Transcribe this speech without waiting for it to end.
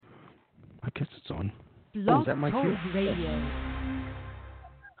guess it's on. Blog is that my Talk cue? Radio.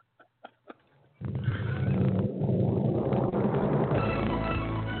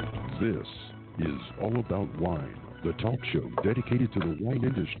 This is All About Wine, the talk show dedicated to the wine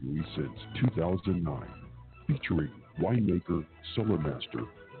industry since 2009, featuring winemaker, cellar master,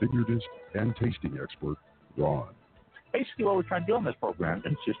 vineyardist, and tasting expert, Ron. Basically, what we're trying to do on this program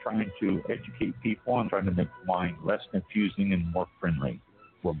is just trying to educate people and trying to make wine less confusing and more friendly.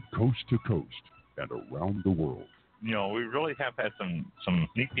 From coast to coast and around the world. You know, we really have had some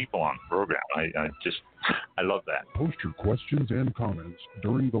neat people on the program. I love that. Post your questions and comments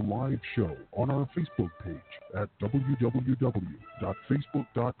during the live show on our Facebook page at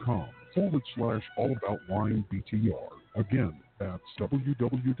www.facebook.com/allaboutwinebtr. Again, that's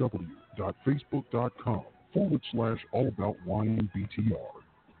www.facebook.com/allaboutwinebtr.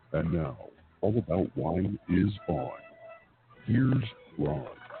 And now, All About Wine is on. Here's Ron.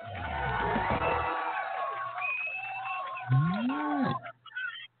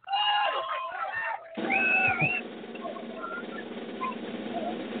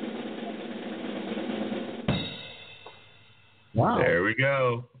 Wow. There we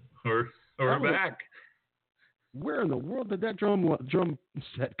go. We're back. Where in the world did that drum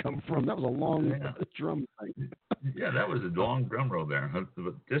set come from? That was a long drum thing. Yeah, that was a long drum roll there.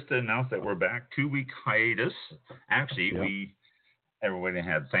 Just to announce that we're back, 2-week hiatus. Actually, everybody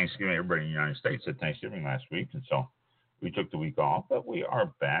had Thanksgiving. Everybody in the United States had Thanksgiving last week, and so we took the week off. But we are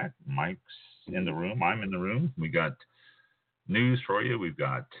back. Mike's in the room. I'm in the room. We got news for you. We've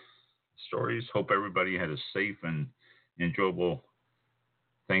got stories. Hope everybody had a safe and enjoyable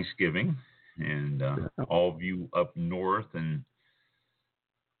Thanksgiving. And all of you up north and,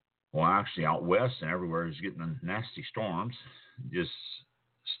 well, actually out west and everywhere is getting nasty storms. Just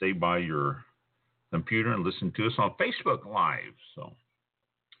stay by your computer and listen to us on Facebook Live. So,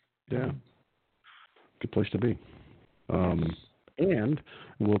 yeah, good place to be. And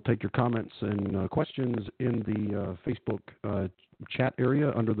we'll take your comments and questions in the Facebook chat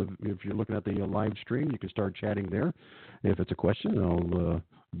area if you're looking at the live stream, you can start chatting there. If it's a question, I'll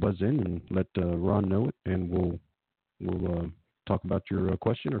buzz in and let Ron know it, and we'll talk about your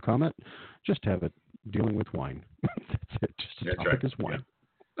question or comment. Just have it dealing with wine. That's it. Just the topic is wine.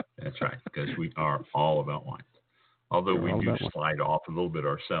 Yeah. That's right, because we are all about wine. Although we do slide off a little bit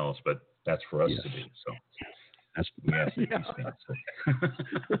ourselves, but that's for us to do. So. We have to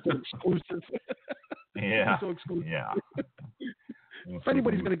exclusive. Yeah. So exclusive. Yeah. If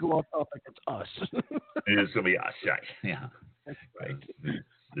anybody's going to go off topic, it's us. It's going to be us, right? Yeah. Right.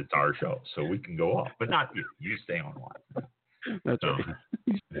 It's our show, so we can go off, but not you. You stay on one. That's right.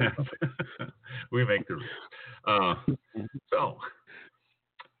 We make the rules.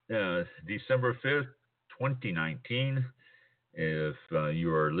 December 5th, 2019. If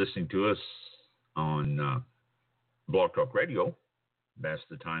you are listening to us on Blog Talk Radio, that's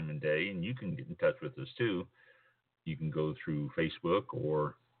the time and day, and you can get in touch with us too. You can go through Facebook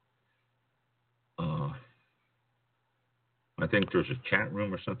or I think there's a chat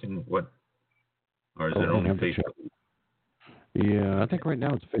room or something. Or is it only Facebook? Yeah, I think right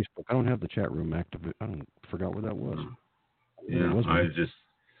now it's Facebook. I don't have the chat room active. I forgot where that was. Yeah,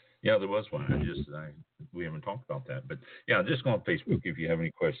 there was one. We haven't talked about that, but yeah, just go on Facebook if you have any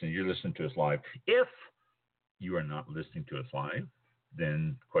questions. You're listening to us live. If you are not listening to us live,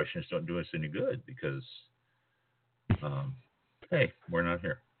 then questions don't do us any good because, hey, we're not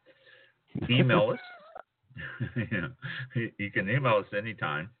here. Email us. You can email us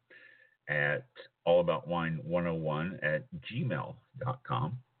anytime at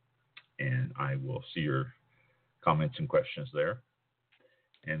allaboutwine101@gmail.com, and I will see your comments and questions there.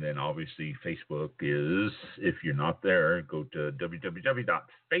 And then obviously Facebook is, if you're not there, go to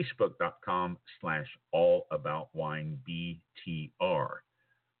www.facebook.com/allaboutwinebtr.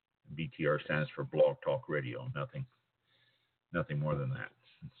 BTR stands for Blog Talk Radio. Nothing more than that,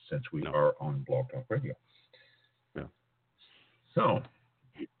 since we are on Blog Talk Radio. Yeah. So,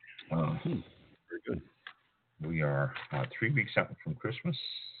 very good. We are 3 weeks out from Christmas.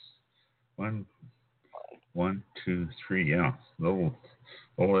 1, 2, 3. Yeah, a little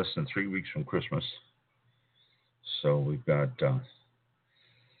less than 3 weeks from Christmas. So we've got.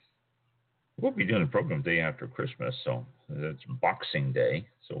 We'll be doing a program day after Christmas, so that's Boxing Day.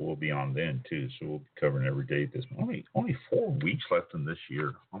 So we'll be on then too. So we'll be covering every day. Only 4 weeks left in this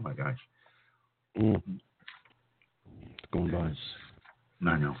year. Oh my gosh. Mm-hmm. It's going by.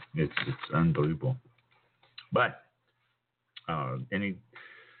 I know it's unbelievable. But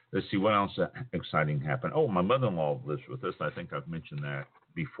let's see what else exciting happened. Oh, my mother-in-law lives with us. I think I've mentioned that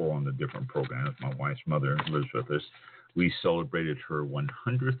before on the different programs. My wife's mother lives with us. We celebrated her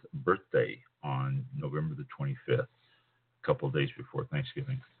 100th birthday on November the 25th, a couple of days before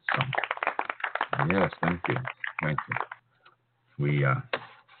Thanksgiving. So, yes, thank you. Thank you. We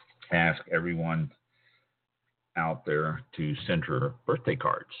ask everyone out there to send her birthday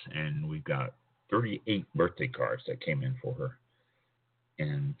cards, and we've got 38 birthday cards that came in for her,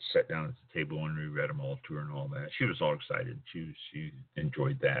 and sat down at the table and we read them all to her and all that. She was all excited. She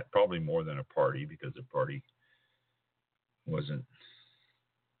enjoyed that, probably more than a party, because the party wasn't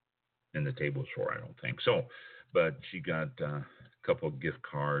in the tables for her, I don't think so. But she got a couple of gift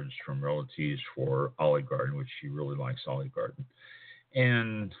cards from relatives for Olive Garden, which she really likes Olive Garden,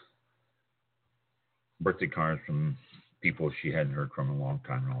 and birthday cards from people she hadn't heard from in a long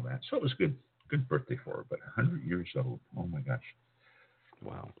time and all that. So it was good birthday for her. But 100 years old, oh my gosh.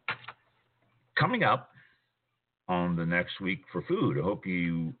 Wow. Coming up on the next week for food, I hope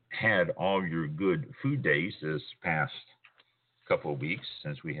you had all your good food days this past couple of weeks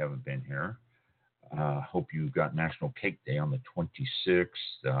since we haven't been here. Hope you got National Cake Day on the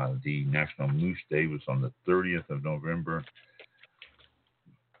 26th. The National Moose Day was on the 30th of November.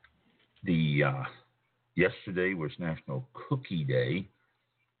 Yesterday was National Cookie Day,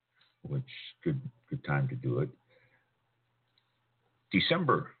 which good time to do it.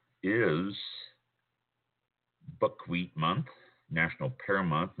 December is Buckwheat Month, National Pear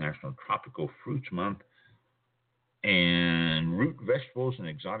Month, National Tropical Fruits Month, and Root Vegetables and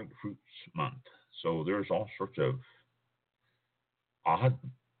Exotic Fruits Month. So there's all sorts of odd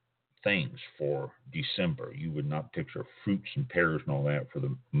things for December. You would not picture fruits and pears and all that for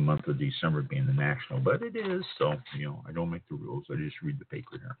the month of December being the national, but it is. So, I don't make the rules. I just read the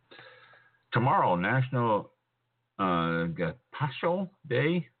paper here. Tomorrow, National Gazpacho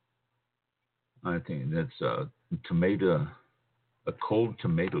Day. I think that's a cold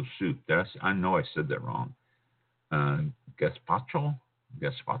tomato soup. I know I said that wrong. Gazpacho,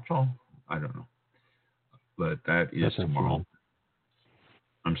 I don't know, but that is tomorrow.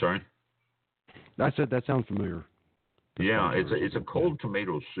 I'm sorry. I said that sounds familiar. Yeah, it's a cold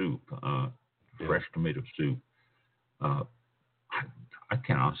tomato soup, fresh tomato soup. I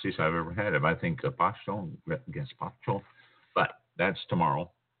can't honestly say I've ever had it. I think gazpacho, but that's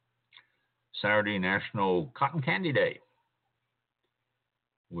tomorrow. Saturday, National Cotton Candy Day,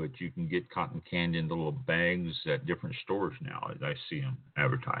 which you can get cotton candy in the little bags at different stores now. I see them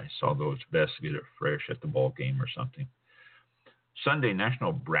advertised, although it's best to get it fresh at the ball game or something. Sunday,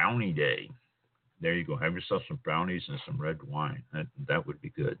 National Brownie Day. There you go. Have yourself some brownies and some red wine. That would be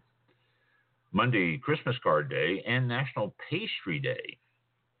good. Monday, Christmas Card Day and National Pastry Day.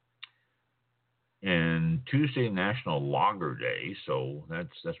 And Tuesday, National Lager Day. So that's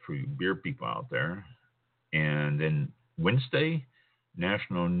for you beer people out there. And then Wednesday,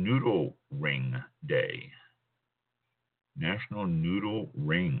 National Noodle Ring Day. National Noodle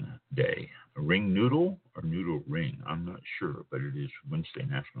Ring Day. A ring noodle or noodle ring? I'm not sure, but it is Wednesday,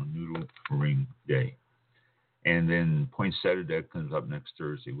 National Noodle Ring Day. And then Poinsettia Day comes up next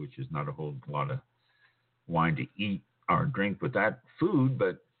Thursday, which is not a whole lot of wine to eat or drink with that food,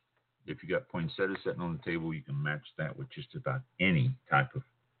 but if you got poinsettia sitting on the table, you can match that with just about any type of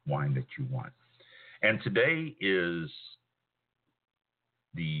wine that you want. And today is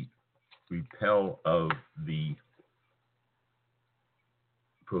the repeal of the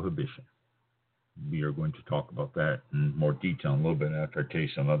prohibition. We are going to talk about that in more detail in a little bit after I tell you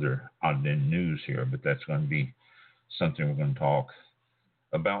some other odd news here, but that's going to be something we're going to talk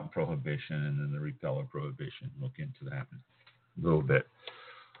about, prohibition and then the repeal of prohibition. Look into that in a little bit.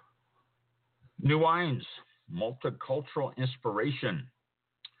 New wines, multicultural inspiration.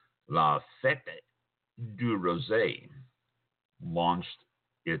 La Fête du Rosé launched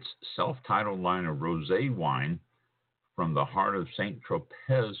its self-titled line of rosé wine from the heart of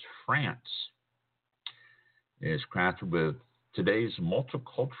Saint-Tropez, France. It is crafted with today's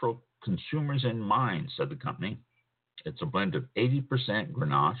multicultural consumers in mind, said the company. It's a blend of 80%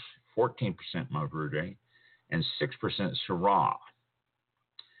 Grenache, 14% Mourvedre, and 6% Syrah.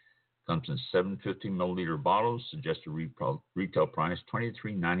 Comes in 750 milliliter bottles, suggested retail price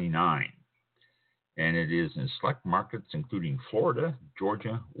 $23.99. And it is in select markets including Florida,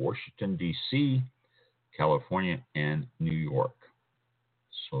 Georgia, Washington, D.C., California, and New York.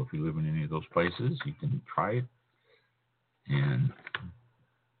 So if you live in any of those places, you can try it. And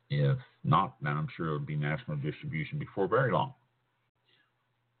if not, then I'm sure it'll be national distribution before very long.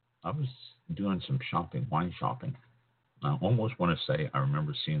 I was doing some shopping, wine shopping. I almost want to say I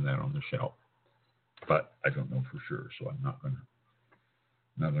remember seeing that on the shelf, but I don't know for sure, so I'm not going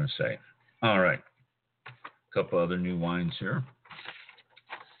to say. All right, a couple other new wines here.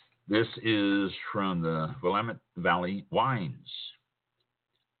 This is from the Willamette Valley Wines.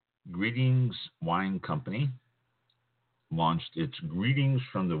 Greetings Wine Company launched its Greetings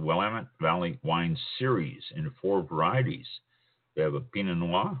from the Willamette Valley Wine series in 4 varieties. They have a Pinot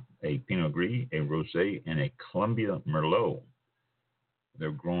Noir, a Pinot Gris, a Rosé, and a Columbia Merlot.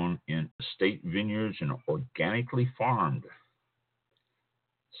 They're grown in estate vineyards and organically farmed.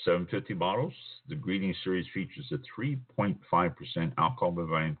 750 bottles. The Greetings series features a 3.5% alcohol by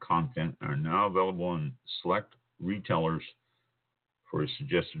volume content and are now available in select retailers for a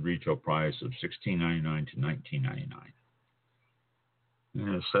suggested retail price of $16.99 to $19.99.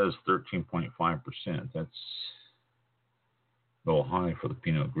 And it says 13.5%. That's a little high for the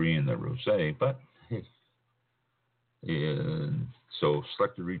Pinot Gris and the Rosé, but so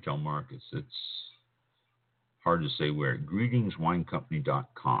selected retail markets, it's hard to say where.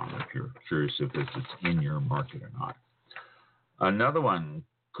 GreetingsWineCompany.com if you're curious if it's in your market or not. Another one,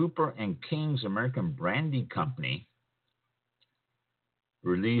 Cooper and King's American Brandy Company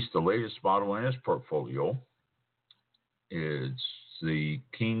released the latest bottle in its portfolio. It's the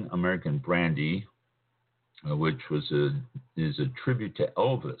King American Brandy, which is a tribute to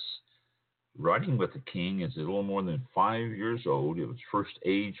Elvis. Riding with the King is a little more than 5 years old. It was first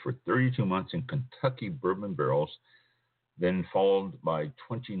aged for 32 months in Kentucky bourbon barrels, then followed by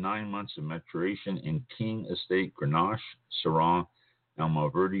 29 months of maturation in King Estate Grenache, Syrah, and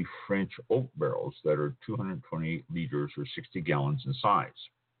Malverde French oak barrels that are 228 liters or 60 gallons in size.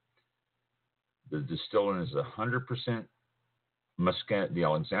 The distillant is 100% Muscat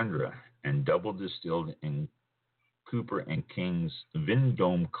d'Alexandria and double distilled in Cooper and King's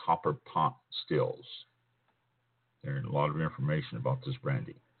Vendome copper pot stills. There's a lot of information about this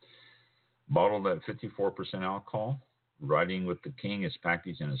brandy. Bottled at 54% alcohol, Riding with the King is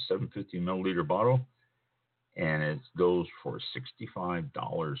packaged in a 750 milliliter bottle, and it goes for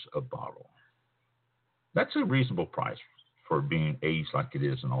 $65 a bottle. That's a reasonable price for being aged like it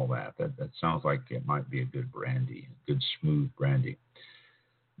is and all that. That sounds like it might be a good brandy, a good smooth brandy.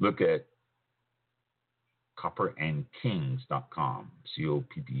 Look at copperandkings.com,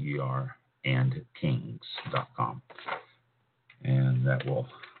 COPPER and kings.com, and that will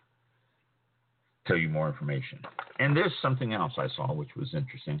tell you more information. And there's something else I saw which was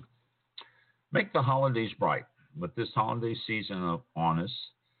interesting. Make the holidays bright. With this holiday season on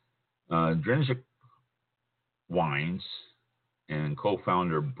us, Drensic Wines and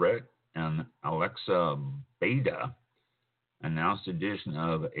co-founder Brett and Alexa Beda announced the addition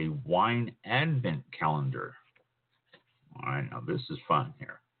of a wine advent calendar. All right, now this is fun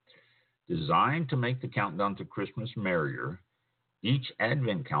here. Designed to make the countdown to Christmas merrier, each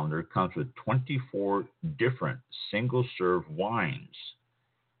advent calendar comes with 24 different single-serve wines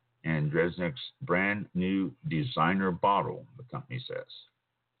and Dresnick's brand new designer bottle, the company says.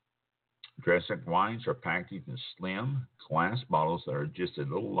 Dresnick wines are packaged in slim glass bottles that are just a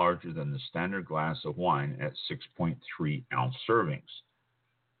little larger than the standard glass of wine at 6.3 ounce servings.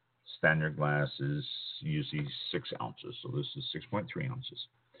 Standard glass is usually 6 ounces, so this is 6.3 ounces.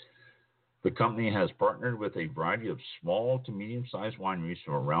 The company has partnered with a variety of small to medium-sized wineries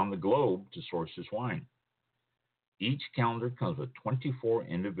from around the globe to source this wine. Each calendar comes with 24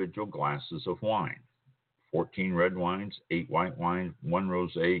 individual glasses of wine, 14 red wines, 8 white wines, 1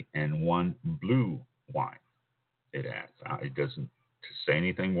 rosé, and 1 blue wine. It adds. It doesn't say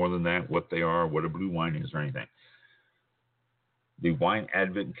anything more than that, what they are, what a blue wine is, or anything. The wine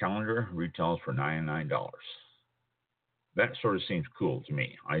advent calendar retails for $99. That sort of seems cool to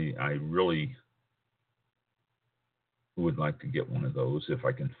me. I really would like to get one of those if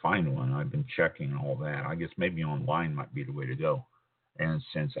I can find one. I've been checking all that. I guess maybe online might be the way to go. And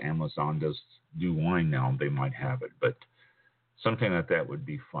since Amazon does do wine now, they might have it. But something like that would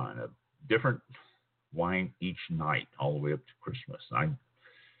be fun. A different wine each night all the way up to Christmas. I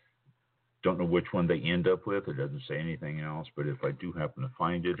don't know which one they end up with. It doesn't say anything else. But if I do happen to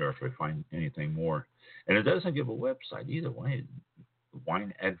find it, or if I find anything more, and it doesn't give a website either way.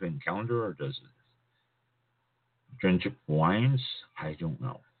 Wine Advent Calendar, or does it? Drensic Wines? I don't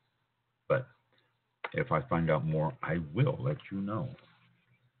know. But if I find out more, I will let you know.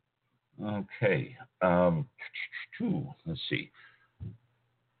 Okay. Let's see.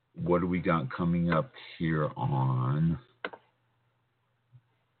 What do we got coming up here on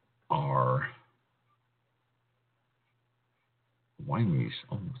our wineries?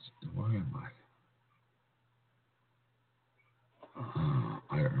 Oh, where am I?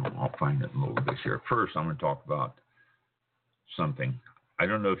 I don't know. I'll find it in a little bit here. First, I'm going to talk about something. I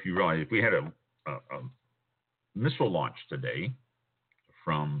don't know if you realize, we had a missile launch today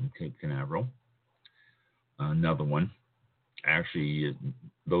from Cape Canaveral. Another one. Actually,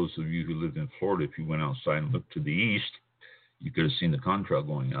 those of you who lived in Florida, if you went outside and looked to the east, you could have seen the contrail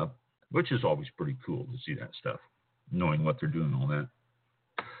going up, which is always pretty cool to see that stuff, knowing what they're doing and all that.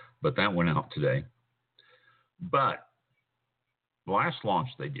 But that went out today. But the last launch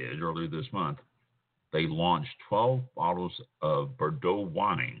they did earlier this month, they launched 12 bottles of Bordeaux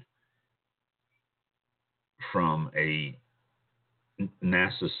wine from a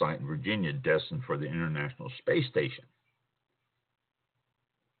NASA site in Virginia destined for the International Space Station.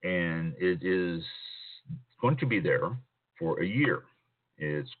 And it is going to be there for a year.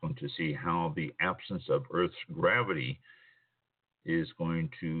 It's going to see how the absence of Earth's gravity is going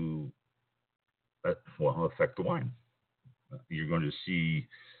to affect the wine. You're going to see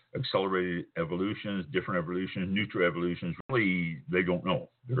accelerated evolutions, different evolutions, neutral evolutions. Really, they don't know.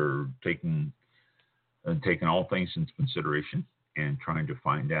 They're taking all things into consideration and trying to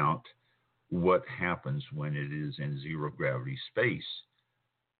find out what happens when it is in zero gravity space.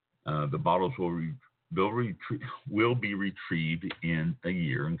 The bottles will be retrieved in a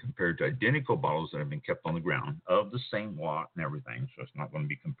year and compared to identical bottles that have been kept on the ground of the same lot and everything. So it's not going to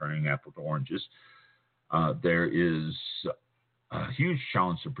be comparing apples to oranges. There is a huge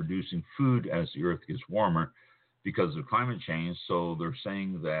challenge of producing food as the Earth gets warmer because of climate change. So they're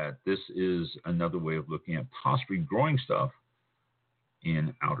saying that this is another way of looking at possibly growing stuff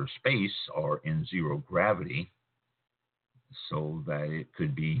in outer space or in zero gravity, so that it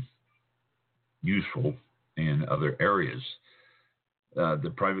could be useful in other areas.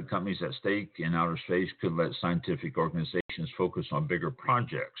 The private companies at stake in outer space could let scientific organizations focus on bigger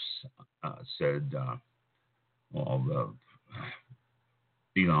projects, said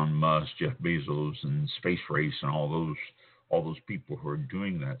Elon Musk, Jeff Bezos, and Space Race, and all those people who are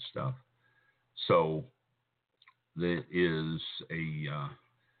doing that stuff. So there is a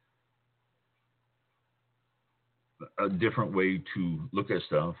different way to look at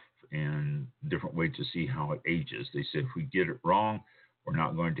stuff and different way to see how it ages. They said if we get it wrong, we're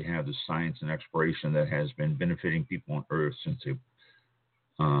not going to have the science and exploration that has been benefiting people on Earth since the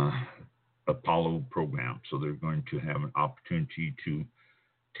Apollo program. So they're going to have an opportunity to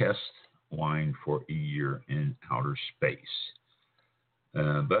test wine for a year in outer space.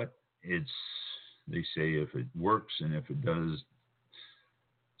 But they say if it works and if it does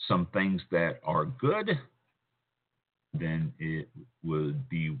some things that are good, then it would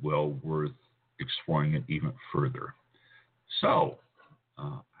be well worth exploring it even further. So,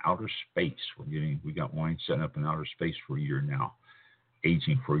 outer space. We got wine set up in outer space for a year now,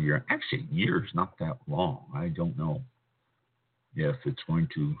 aging for a year. Actually, a year is not that long. I don't know if it's going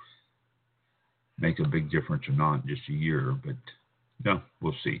to make a big difference or not, just a year, but no,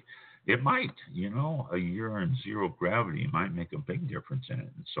 we'll see. It might, a year in zero gravity might make a big difference in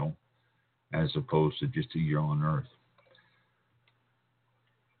it. And so, as opposed to just a year on Earth.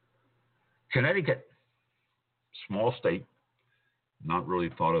 Connecticut, small state, not really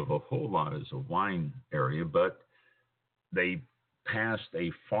thought of a whole lot as a wine area, but they passed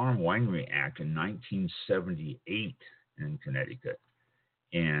a Farm Winery Act in 1978 in Connecticut.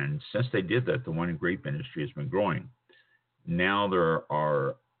 And since they did that, the wine and grape industry has been growing. Now there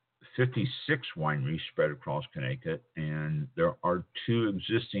are 56 wineries spread across Connecticut, and there are 2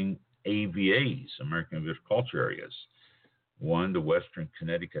 existing AVAs, American Viticulture Areas. One, the Western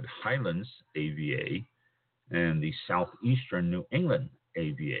Connecticut Highlands AVA, and the Southeastern New England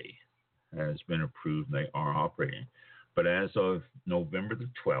AVA has been approved, and they are operating. But as of November the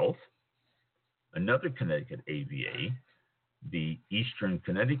 12th, another Connecticut AVA, the Eastern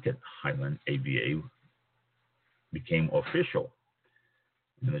Connecticut Highland AVA, became official.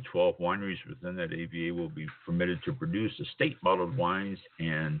 And the 12 wineries within that AVA will be permitted to produce estate bottled wines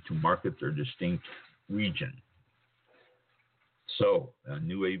and to market their distinct region. So, a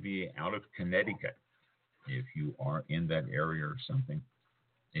new AVA out of Connecticut. If you are in that area or something,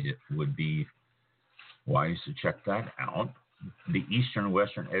 it would be wise to check that out. The eastern and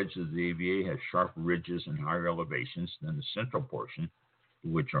western edge of the AVA has sharp ridges and higher elevations than the central portion,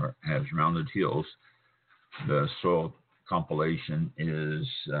 which has rounded hills. The soil compilation is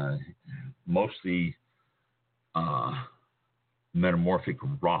mostly metamorphic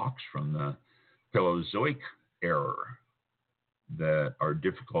rocks from the Paleozoic era that are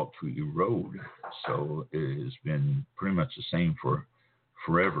difficult to erode. So it has been pretty much the same for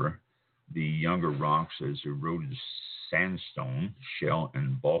forever. The younger rocks is eroded sandstone, shale,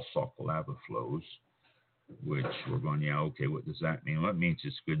 and basalt lava flows, which we're going, okay, what does that mean? Well, it means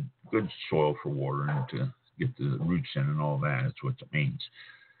it's good soil for water and to get the roots in and all that. That's what it means.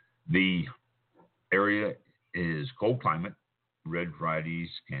 The area is cold climate. Red varieties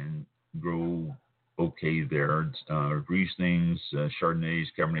can grow okay there. Rieslings,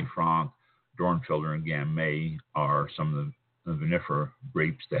 Chardonnays, Cabernet Franc, Dornfelder, and Gamay are some of the vinifera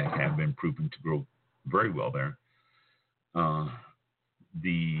grapes that have been proven to grow very well there.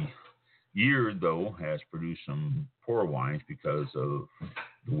 The year, though, has produced some poor wines because of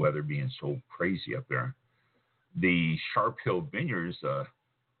the weather being so crazy up there. The Sharp Hill Vineyards,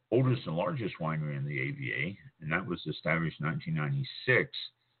 oldest and largest winery in the AVA, and that was established in 1996.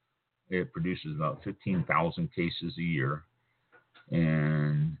 It produces about 15,000 cases a year,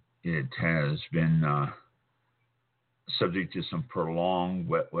 and it has been subject to some prolonged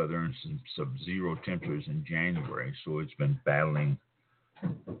wet weather and some sub-zero temperatures in January, so it's been battling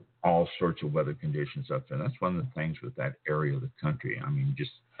all sorts of weather conditions up there. That's one of the things with that area of the country. I mean,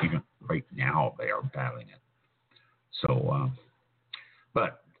 just even right now, they are battling it. So,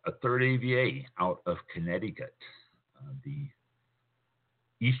 but a third AVA out of Connecticut, the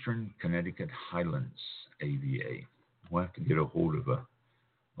Eastern Connecticut Highlands AVA. We'll have to get a hold of a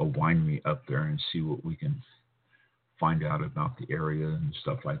winery up there and see what we can find out about the area and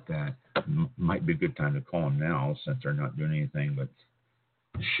stuff like that. Might be a good time to call them now since they're not doing anything but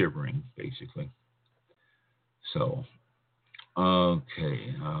shivering, basically. So,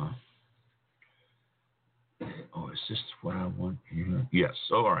 okay. Is this what I want here? Yes.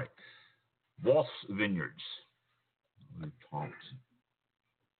 All right. Waltz Vineyards. We talked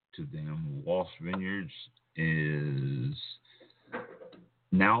to them. Waltz Vineyards is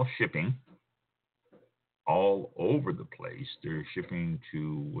now shipping all over the place. They're shipping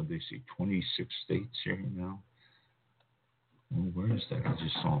to, what did they say, 26 states here now? Well, where is that? I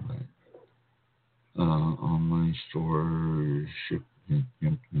just saw that. Online store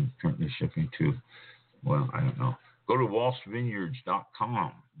currently shipping to, well, I don't know. Go to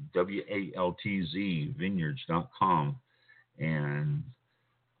waltzvineyards.com, WALTZ vineyards.com, and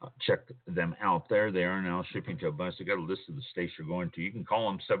check them out there. They are now shipping to a bunch. They got a list of the states you're going to. You can call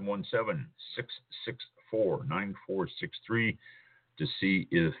them 717-664-9463 to see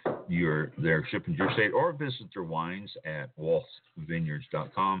if they're shipping to your state, or visit their wines at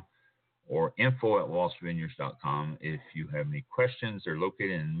waltzvineyards.com or info@waltzvineyards.com if you have any questions. They're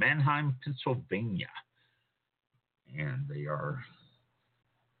located in Manheim, Pennsylvania, and they are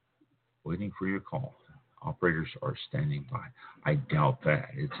waiting for your call. Operators are standing by. I doubt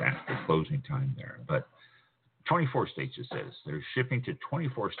that. It's after closing time there. But 24 states, it says. They're shipping to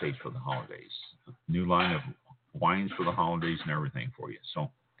 24 states for the holidays. New line of wines for the holidays and everything for you.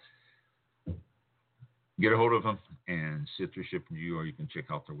 So get a hold of them and see if they're shipping to you, or you can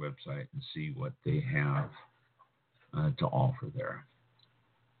check out their website and see what they have to offer there.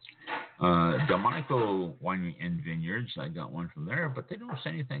 Delmonico Winery and Vineyards, I got one from there, but they don't say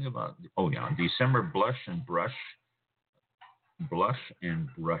anything about, December Blush and Brush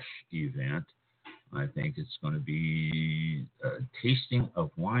event. I think it's going to be a tasting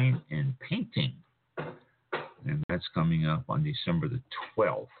of wine and painting. And that's coming up on December the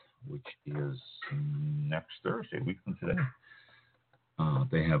 12th, which is next Thursday, a week from today.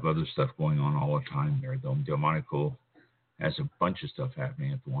 They have other stuff going on all the time there, though. Delmonico has a bunch of stuff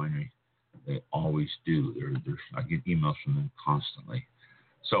happening at the winery. They always do. I get emails from them constantly.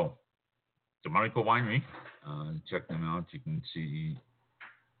 So, Delmonico Winery, check them out. You can see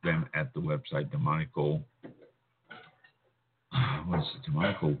them at the website, Delmonico. What is it,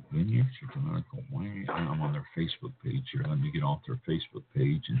 Delmonico Vineyards or Delmonico Winery? I'm on their Facebook page here. Let me get off their Facebook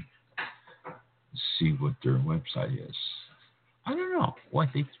page and see what their website is. I don't know.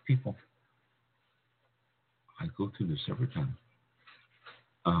 What these people. I go through this every time.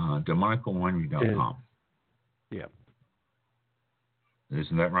 DelmonicoWinery.com. Yeah.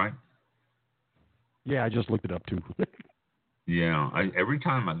 Isn't that right? Yeah, I just looked it up too. Yeah, every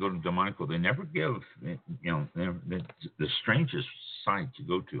time I go to Delmonico, they never give, the strangest site to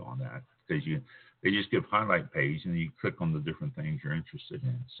go to on that, because they just give highlight page and you click on the different things you're interested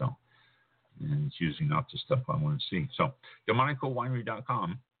in. So, and it's usually not the stuff I want to see. So,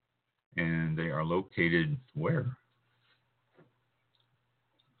 DelmonicoWinery.com, and they are located where?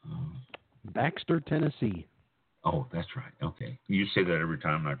 Baxter, Tennessee. Oh, that's right. Okay. You say that every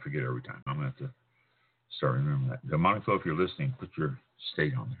time, and I forget every time. I'm going to have to start remembering that. Delmonico, if you're listening, put your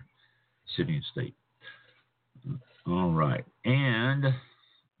state on there. City and state. All right. And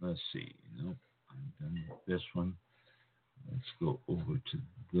let's see. Nope. I'm done with this one. Let's go over to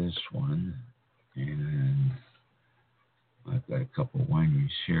this one. And I've got a couple of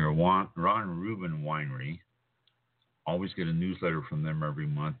wineries here. Ron Rubin Winery. Always get a newsletter from them every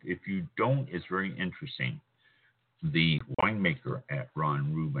month. If you don't, it's very interesting. The winemaker at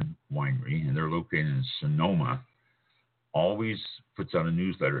Ron Rubin Winery, and they're located in Sonoma, always puts out a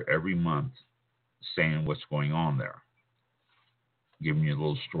newsletter every month saying what's going on there, giving you a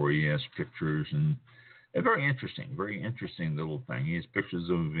little story. He has pictures and a very interesting little thing. He has pictures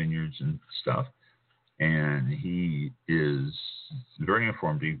of vineyards and stuff, and he is very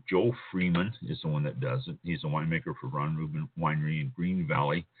informative. Joe Freeman is the one that does it. He's a winemaker for Ron Rubin Winery in Green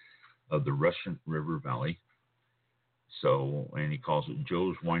Valley of the Russian River Valley. So, and he calls it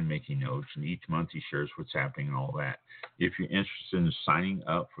Joe's Winemaking Notes, and each month he shares what's happening and all that. If you're interested in signing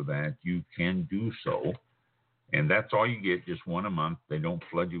up for that, you can do so. And that's all you get, just one a month. They don't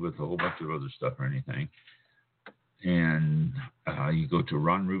flood you with a whole bunch of other stuff or anything. And you go to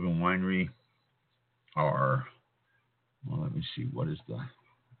Ron Rubin Winery, or, well, let me see, what is the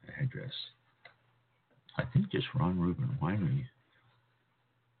address? I think just Ron Rubin Winery.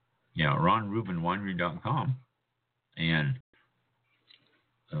 Yeah, ronrubinwinery.com. And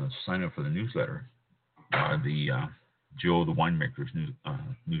sign up for the newsletter, the Joe the Winemaker's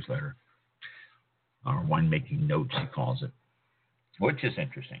newsletter, or winemaking notes he calls it, which is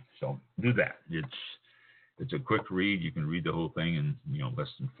interesting. So do that. It's a quick read. You can read the whole thing in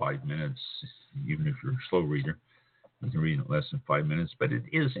less than 5 minutes. Even if you're a slow reader, you can read it in less than 5 minutes. But it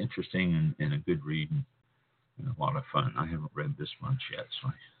is interesting and a good read and a lot of fun. I haven't read this much yet, so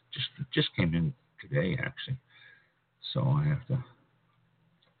I just came in today actually. So I have to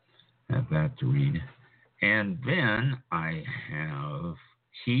have that to read. And then I have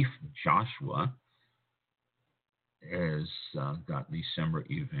Keith Joshua has got December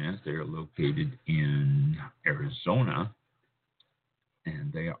event. They're located in Arizona,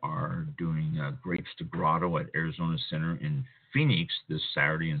 and they are doing Grapes to Grotto at Arizona Center in Phoenix this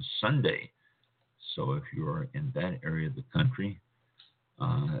Saturday and Sunday. So if you are in that area of the country,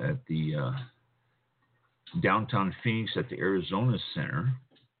 at the downtown Phoenix at the Arizona Center,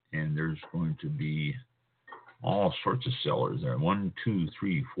 and there's going to be all sorts of cellars there. 1, 2,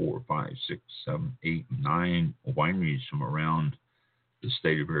 3, 4, 5, 6, 7, 8, 9 wineries from around the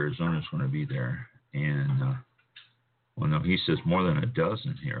state of Arizona is going to be there. And, well, no, he says more than a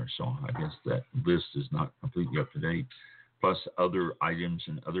dozen here, so I guess that list is not completely up to date. Plus other items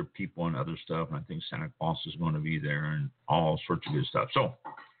and other people and other stuff. And I think Santa Claus is going to be there and all sorts of good stuff. So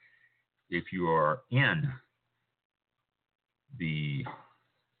if you are in the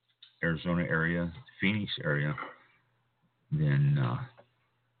Arizona area, Phoenix area, then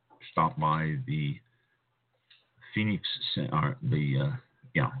stop by the Phoenix,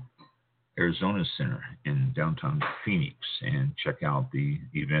 Arizona Center in downtown Phoenix and check out the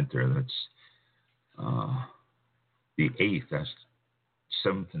event there. That's the 8th. That's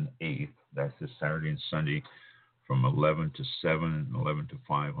 7th and 8th. That's this Saturday and Sunday from 11 to 7 and 11 to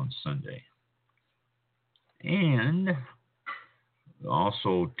 5 on Sunday. And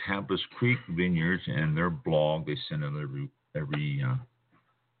also Tablas Creek Vineyards and their blog, they send out every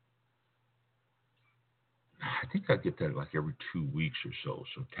I think I get that like every 2 weeks or so.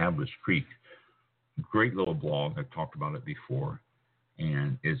 So Tablas Creek, great little blog. I've talked about it before,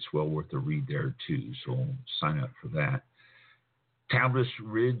 and it's well worth a read there too. So sign up for that. Tassel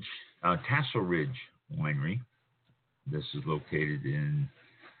Ridge Winery. This is located in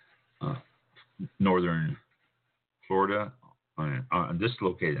northern Florida. This is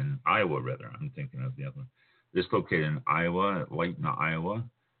located in Iowa, rather. I'm thinking of the other one. This is located in Iowa, Layton, Iowa.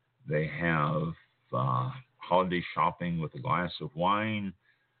 They have holiday shopping with a glass of wine,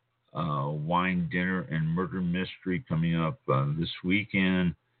 wine dinner and murder mystery coming up this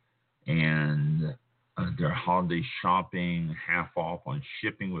weekend, and their holiday shopping, half off on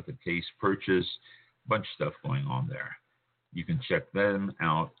shipping with a case purchase, bunch of stuff going on there. You can check them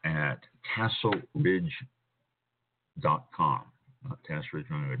out at tasselridge.com. Not Tassel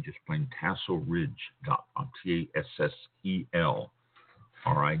Ridge, just plain tasselridge.com.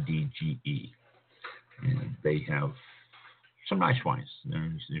 TASSELRIDGE. And they have some nice wines.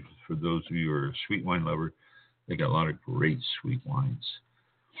 For those of you who are a sweet wine lover, they got a lot of great sweet wines.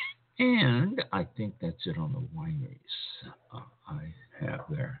 And I think that's it on the wineries I have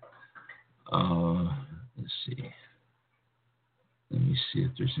there. Let's see. Let me see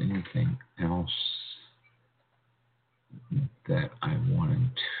if there's anything else that I wanted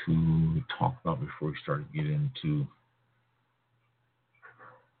to talk about before we start to get into.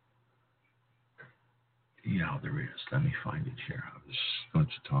 Yeah, there is. Let me find it here. I was going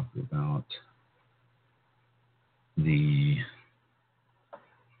to talk about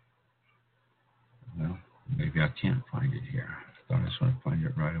well, maybe I can't find it here. I thought I was going to find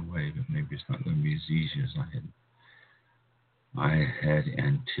it right away, but maybe it's not going to be as easy as I had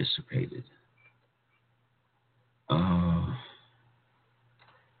anticipated.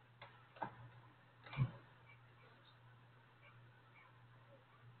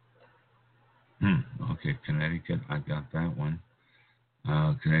 Okay, Connecticut, I got that one.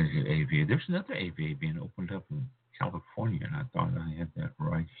 Connecticut AVA. There's another AVA being opened up in California, and I thought I had that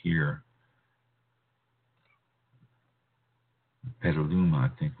right here. Petaluma, I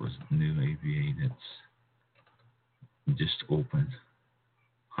think, was the new AVA that's just opened.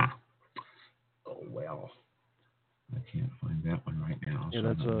 Huh. Oh, well. I can't find that one right now. Yeah, so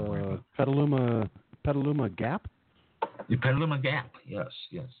that's Petaluma Gap? The Petaluma Gap, yes.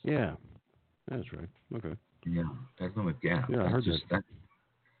 Yeah, that's right. Okay. Yeah, Petaluma Gap. Yeah, I heard that.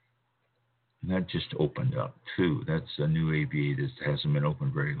 That just opened up, too. That's a new AVA that hasn't been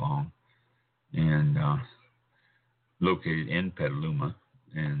open very long. And located in Petaluma.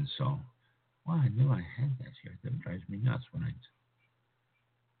 And so, well, I knew I had that here. That drives me nuts when I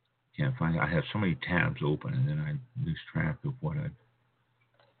can't find it. I have so many tabs open, and then I lose track of what I've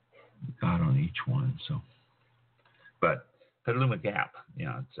got on each one. So, but Petaluma Gap,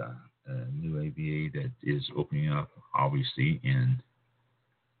 yeah, it's a new AVA that is opening up, obviously, in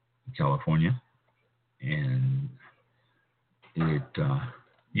California, and it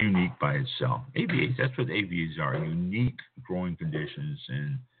unique by itself. AVAs, that's what AVAs are, unique growing conditions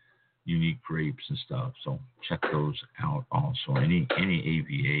and unique grapes and stuff. So check those out also. Any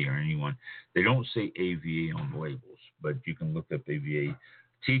AVA or anyone, they don't say AVA on the labels, but you can look up AVA.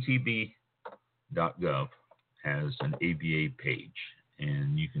 ttb.gov has an AVA page,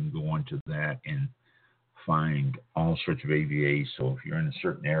 and you can go onto that and find all sorts of AVAs. So if you're in a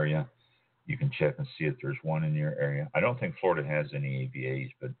certain area, you can check and see if there's one in your area. I don't think Florida has any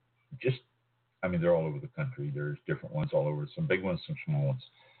AVAs, but they're all over the country. There's different ones all over, some big ones, some small ones.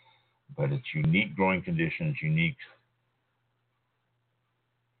 But it's unique growing conditions, unique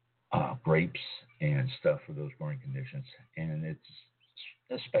grapes and stuff for those growing conditions. And it's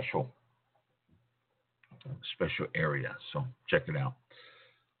a special area. So check it out.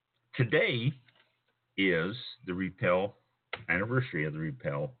 Today is the repeal anniversary of the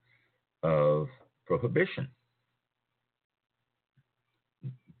repeal of prohibition.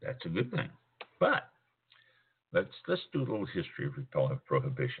 That's a good thing. But let's do a little history of repeal of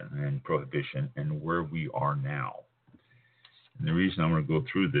prohibition and where we are now. And the reason I'm going to go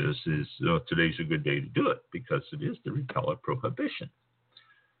through this is today's a good day to do it because it is the repeal of prohibition.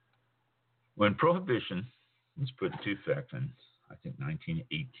 When prohibition was put into effect in, I think,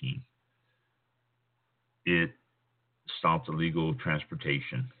 1918, it stopped illegal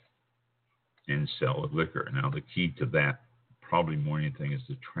transportation and sale of liquor. Now, the key to that, probably more than anything, is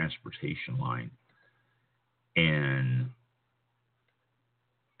the transportation line. And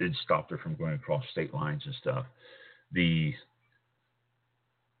it stopped her from going across state lines and stuff. The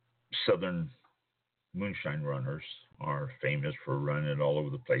Southern moonshine runners are famous for running it all over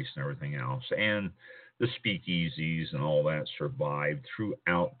the place and everything else. And the speakeasies and all that survived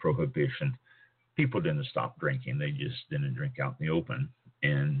throughout Prohibition. People didn't stop drinking. They just didn't drink out in the open.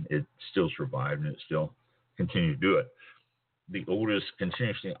 And it still survived, and it still continued to do it. The oldest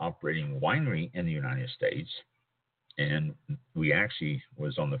continuously operating winery in the United States, and we actually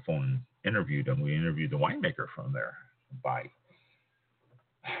was on the phone and interviewed them. We interviewed the winemaker from there by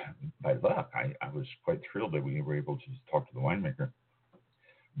luck. I was quite thrilled that we were able to talk to the winemaker.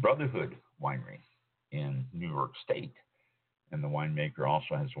 Brotherhood Winery in New York State, and the winemaker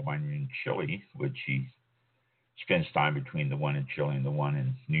also has a winery in Chile, which he spends time between the one in Chile and the one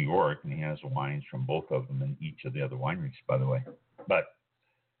in New York, and he has wines from both of them in each of the other wineries, by the way. But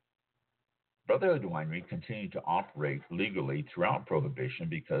Brotherhood Winery continued to operate legally throughout Prohibition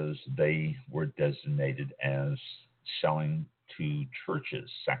because they were designated as selling to churches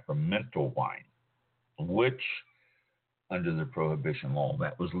sacramental wine, which under the Prohibition law,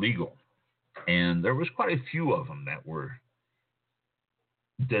 that was legal. And there was quite a few of them that were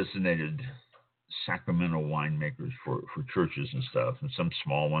designated sacramental winemakers for churches and stuff, and some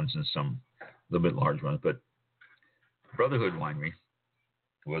small ones and some a little bit large ones. But Brotherhood Winery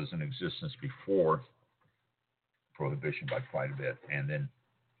was in existence before Prohibition by quite a bit, and then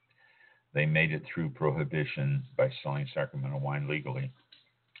they made it through Prohibition by selling sacramental wine legally,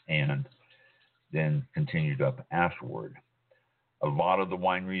 and then continued up afterward. A lot of the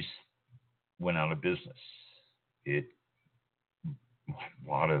wineries went out of business. A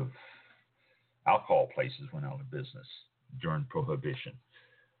lot of alcohol places went out of business during Prohibition.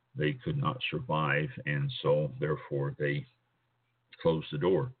 They could not survive, and so therefore they closed the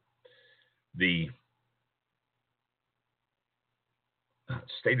door. The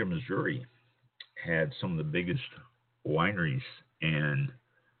state of Missouri had some of the biggest wineries and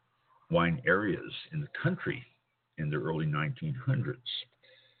wine areas in the country in the early 1900s.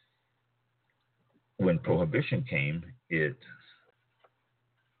 When Prohibition came, it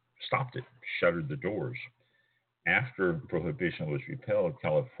stopped it. shuttered the doors. After prohibition was repealed,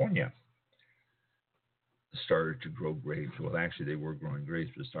 California started to grow grapes. Well, actually, they were growing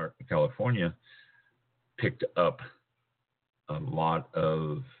grapes, but California picked up a lot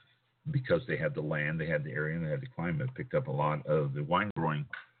of, because they had the land, they had the area, and they had the climate, picked up a lot of the wine growing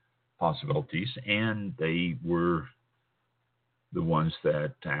possibilities, and they were the ones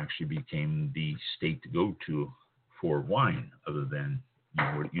that actually became the state to go to for wine, other than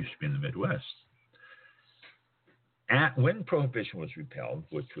what it used to be in the Midwest. When Prohibition was repealed,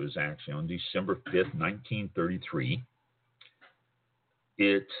 which was actually on December 5th, 1933,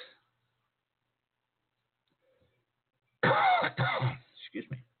 it excuse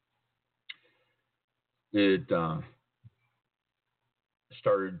me, it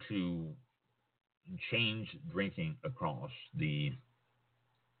started to change drinking across the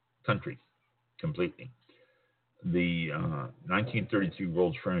country completely. The 1932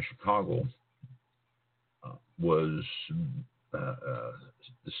 World's Fair in Chicago was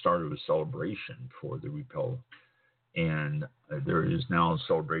the start of a celebration for the repeal, and there is now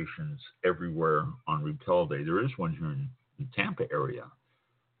celebrations everywhere on Repeal Day. There is one here in the Tampa area,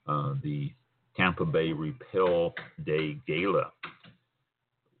 the Tampa Bay Repeal Day Gala,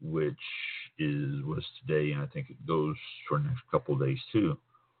 which was today, and I think it goes for the next couple of days too.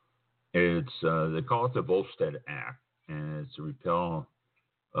 It's they call it the Volstead Act, and it's a repeal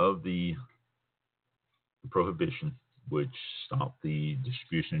of the prohibition, which stopped the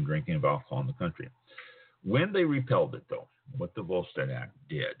distribution and drinking of alcohol in the country. When they repealed it, though, what the Volstead Act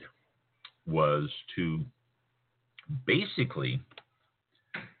did was to basically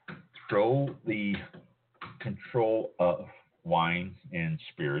throw the control of wine and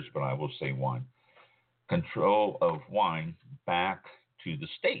spirits, but I will say wine, control of wine back to the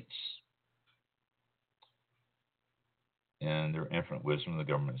states. And their infinite wisdom, the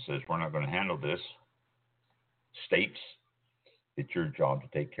government says, we're not going to handle this. States, it's your job to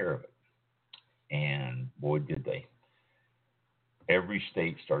take care of it. And boy, did they. Every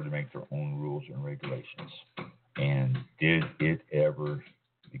state started to make their own rules and regulations. And did it ever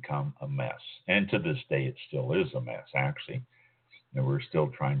become a mess? And to this day, it still is a mess, actually. And we're still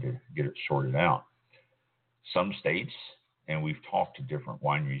trying to get it sorted out. Some states, and we've talked to different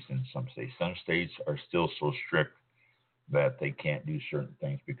wineries in some states are still so strict that they can't do certain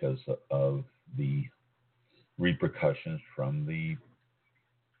things because of the repercussions from the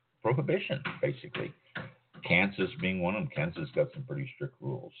prohibition, basically. Kansas being one of them. Kansas got some pretty strict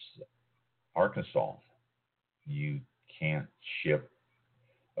rules. Arkansas, you can't ship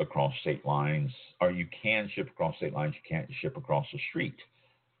across state lines, or you can ship across state lines, you can't ship across the street.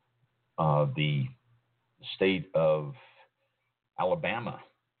 The state of Alabama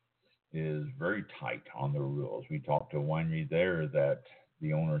is very tight on the rules. We talked to a winery there that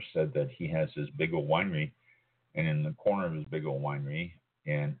the owner said that he has this big old winery, and in the corner of his big old winery,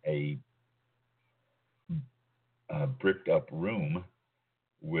 in a bricked up room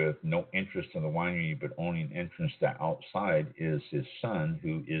with no interest in the winery but only an entrance to outside, is his son,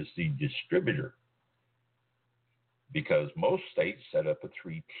 who is the distributor. Because most states set up a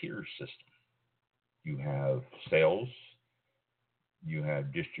 3-tier system. You have sales, you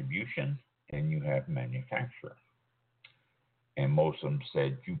have distribution, and you have manufacturer. And most of them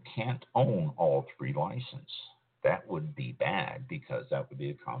said you can't own all 3 licenses. That would be bad because that would be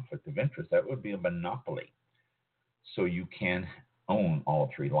a conflict of interest. That would be a monopoly. So you can own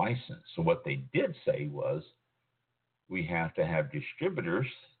all 3 licenses. So what they did say was, we have to have distributors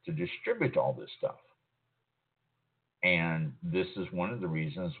to distribute all this stuff. And this is one of the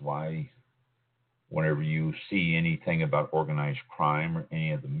reasons why whenever you see anything about organized crime or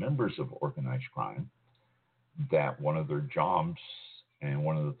any of the members of organized crime, that one of their jobs and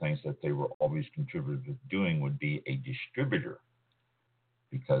one of the things that they were always contributed to doing would be a distributor,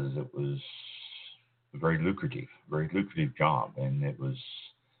 because it was a very lucrative job, and it was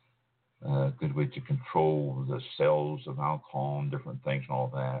a good way to control the sales of alcohol and different things and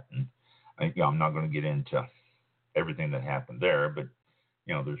all that. And I'm not going to get into everything that happened there, but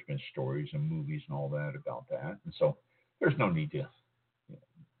there's been stories and movies and all that about that, and so there's no need to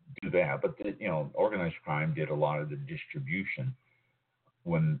do that. But organized crime did a lot of the distribution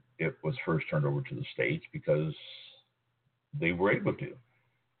when it was first turned over to the states, because they were able to.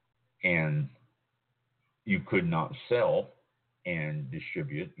 And you could not sell and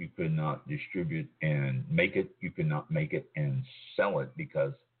distribute. You could not distribute and make it. You could not make it and sell it,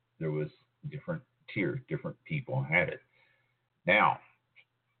 because there was different tiers, different people had it. Now,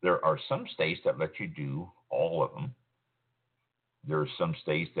 there are some states that let you do all of them. There are some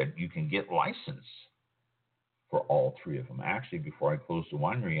states that you can get licensed for all three of them. Actually, before I closed the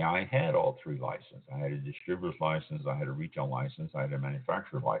winery, I had all three licenses. I had a distributor's license, I had a retail license, I had a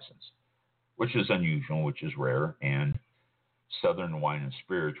manufacturer's license, which is unusual, which is rare. And Southern Wine and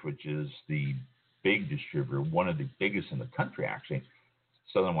Spirits, which is the big distributor, one of the biggest in the country, actually.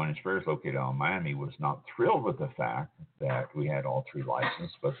 Southern Wine and Spirits, located out in Miami, was not thrilled with the fact that we had all three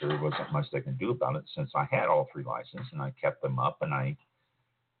licenses, but there wasn't much they can do about it since I had all three licenses and I kept them up and I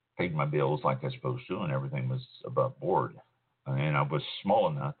paid my bills like I was supposed to, and everything was above board. And I was small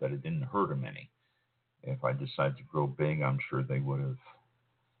enough that it didn't hurt them any. If I decided to grow big, I'm sure they would have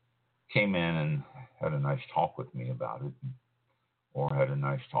came in and had a nice talk with me about it, or had a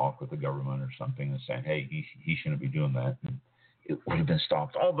nice talk with the government or something and saying, hey, he shouldn't be doing that. And it would have been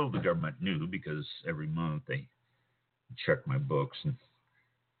stopped, although the government knew, because every month they checked my books, and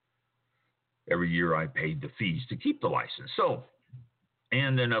every year I paid the fees to keep the license. So,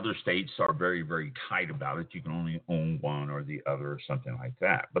 and then other states are very, very tight about it. You can only own one or the other or something like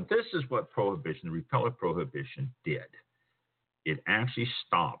that. But this is what prohibition, the repeal of prohibition, did. It actually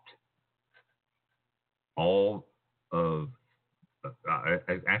stopped all of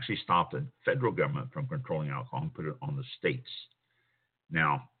it actually stopped the federal government from controlling alcohol and put it on the states.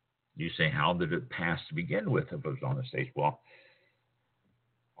 Now, you say, how did it pass to begin with if it was on the states? Well,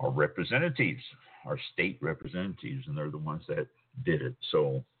 our representatives, our state representatives, and they're the ones that did it.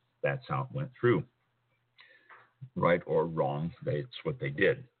 So that's how it went through. Right or wrong, that's what they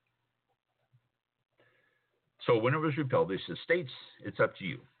did. So when it was repealed, they said, states, it's up to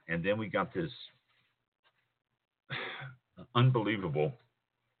you. And then we got this unbelievable,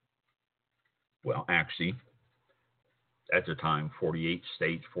 well, actually, at the time, 48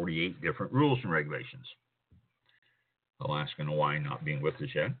 states, 48 different rules and regulations. Alaska and Hawaii not being with us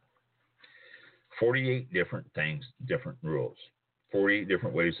yet. 48 different things, different rules. 48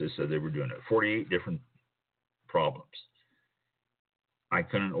 different ways they said they were doing it. 48 different problems. I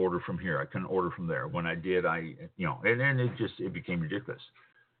couldn't order from here. I couldn't order from there. When I did, and then it became ridiculous.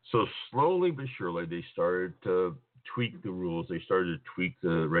 So slowly but surely, they started to tweak the rules. They started to tweak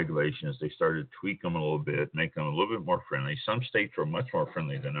the regulations. They started to tweak them a little bit, make them a little bit more friendly. Some states were much more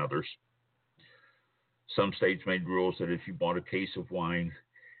friendly than others. Some states made rules that if you bought a case of wine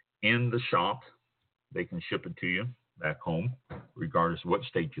in the shop, they can ship it to you back home, regardless of what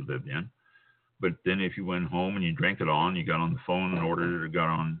state you lived in. But then if you went home and you drank it on, you got on the phone and ordered it, or got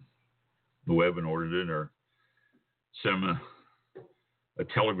on the web and ordered it, or sent them a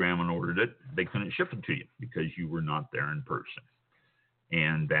telegram and ordered it, they couldn't ship it to you because you were not there in person.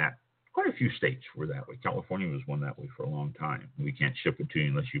 And that quite a few states were that way. California was one that way for a long time. We can't ship it to you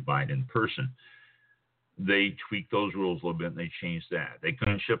unless you buy it in person. They tweaked those rules a little bit and they changed that. They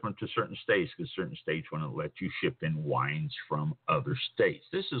couldn't ship them to certain states because certain states wouldn't let you ship in wines from other states.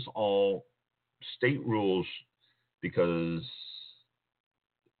 This is all state rules because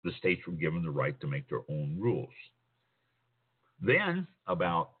the states were given the right to make their own rules. Then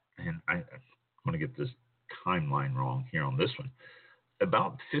and I'm going to get this timeline wrong here on this one,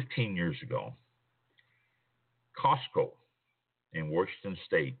 about 15 years ago, Costco in Washington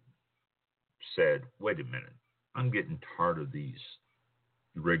State said, wait a minute, I'm getting tired of these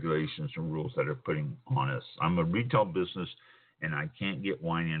regulations and rules that are putting on us. I'm a retail business and I can't get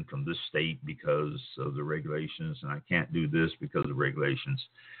wine in from this state because of the regulations, and I can't do this because of regulations,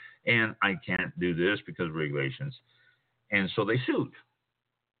 and I can't do this because of regulations. And so they sued.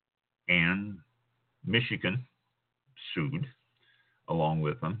 And Michigan sued along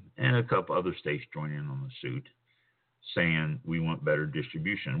with them, and a couple other states joined in on the suit, saying we want better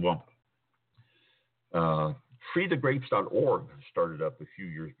distribution. Well, FreeTheGrapes.org started up a few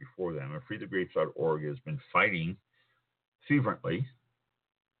years before them, and FreeTheGrapes.org has been fighting fervently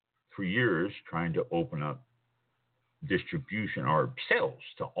for years, trying to open up distribution or sales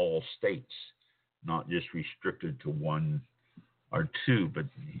to all states, not just restricted to one or two, but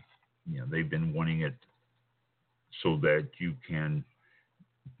they've been wanting it so that you can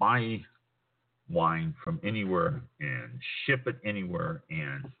buy wine from anywhere and ship it anywhere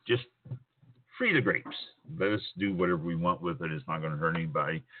and just free the grapes. Let us do whatever we want with it. It's not going to hurt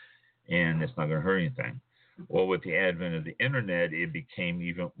anybody, and it's not going to hurt anything. Well, with the advent of the internet, it became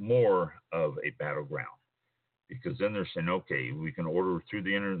even more of a battleground, because then they're saying, okay, we can order through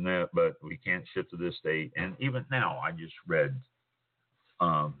the internet, but we can't ship to this state. And even now, I just read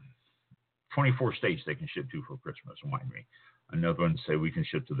 24 states they can ship to for Christmas winery. Another one say we can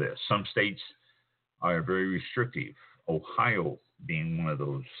ship to this. Some states are very restrictive. Ohio being one of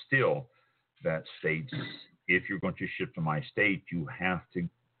those still, that states, if you're going to ship to my state, you have to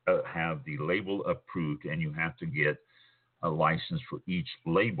have the label approved, and you have to get a license for each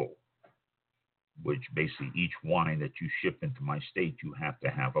label. which basically each wine that you ship into my state, you have to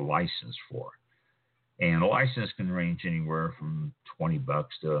have a license for. And a license can range anywhere from $20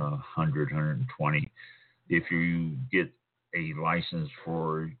 to $100, $120. If you get a license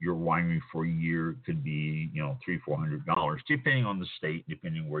for your winery for a year, it could be, $300, $400, depending on the state,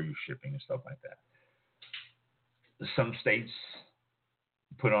 depending where you're shipping and stuff like that. Some states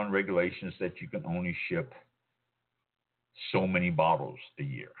put on regulations that you can only ship so many bottles a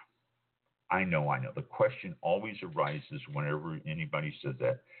year. I know. The question always arises whenever anybody says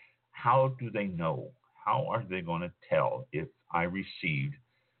that. How do they know? How are they going to tell if I received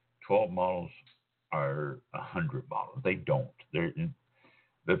 12 bottles or 100 bottles? They don't.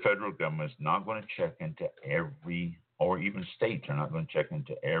 The federal government is not going to check into every, or even states are not going to check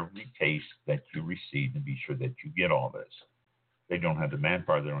into every case that you receive to be sure that you get all this. They don't have the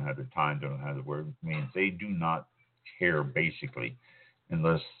manpower, they don't have the time, they don't have the word. They do not care, basically,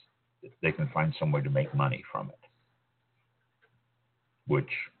 unless they can find some way to make money from it.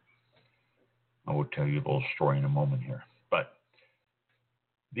 Which I will tell you a little story in a moment here. But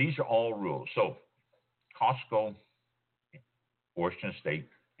these are all rules. So Costco, Washington State,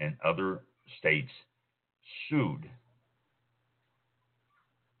 and other states sued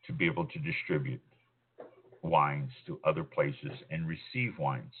to be able to distribute wines to other places and receive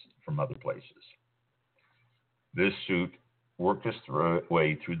wines from other places. This suit worked its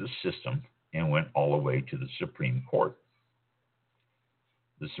way through the system and went all the way to the Supreme Court.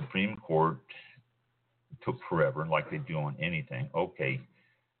 The Supreme Court took forever, like they do on anything. Okay,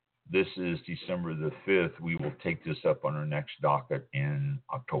 this is December the 5th. We will take this up on our next docket in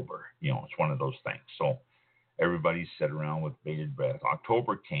October. It's one of those things. So everybody sat around with bated breath.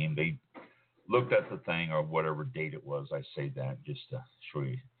 October came. They looked at the thing, or whatever date it was. I say that just to show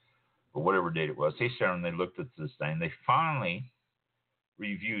you. But whatever date it was, they sat around and they looked at this thing. They finally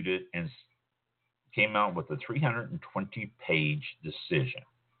reviewed it and came out with a 320-page decision.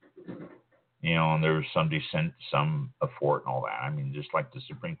 And there was some dissent, some for it and all that. Just like the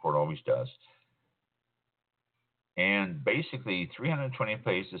Supreme Court always does. And basically,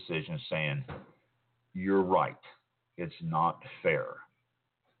 320-page decision saying, you're right. It's not fair.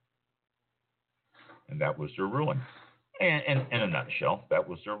 And that was their ruling. And in a nutshell, that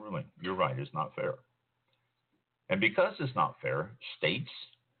was their ruling. You're right, it's not fair. And because it's not fair, states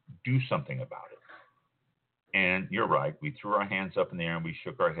do something about it. And you're right, we threw our hands up in the air and we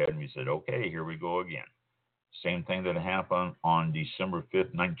shook our head and we said, okay, here we go again. Same thing that happened on December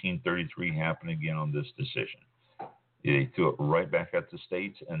 5th, 1933 happened again on this decision. They threw it right back at the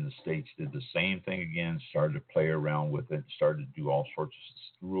states, and the states did the same thing again, started to play around with it, started to do all sorts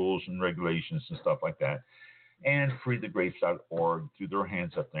of rules and regulations and stuff like that. And FreeTheGrapes.org threw their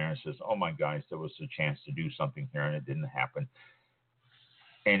hands up there and says, oh my guys, there was a chance to do something here and it didn't happen.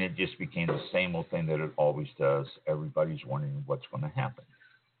 And it just became the same old thing that it always does. Everybody's wondering what's going to happen.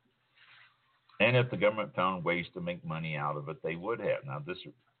 And if the government found ways to make money out of it, they would have. Now, this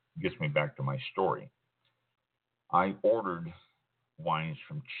gets me back to my story. I ordered wines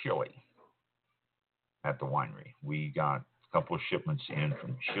from Chile at the winery. We got a couple of shipments in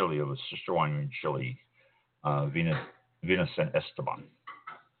from Chile of a sister winery in Chile, Vina San Esteban.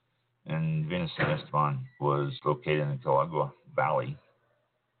 And Vina San Esteban was located in the Calagua Valley.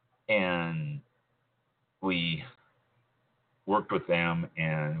 And we worked with them,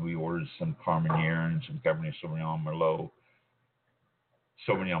 and we ordered some Carmenere and some Cabernet Sauvignon, Merlot,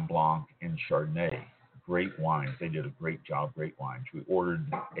 Sauvignon Blanc, and Chardonnay. Great wines. They did a great job, great wines. We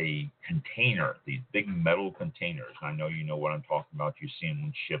ordered a container, these big metal containers. I know you know what I'm talking about. You see them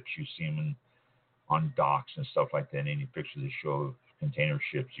on ships. You see them on docks and stuff like that. Any pictures that show container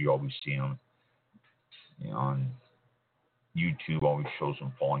ships, you always see them. On YouTube always shows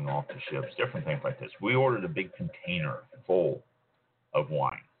them falling off the ships, different things like this. We ordered a big container full of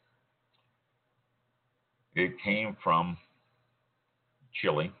wine. It came from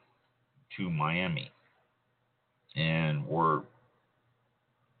Chile to Miami. And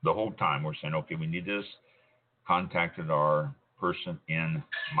the whole time we're saying, okay, we need this. Contacted our person in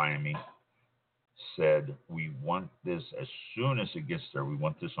Miami, said, we want this as soon as it gets there. We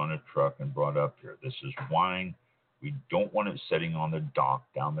want this on a truck and brought up here. This is wine. We don't want it sitting on the dock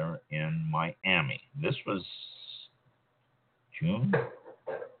down there in Miami. This was June?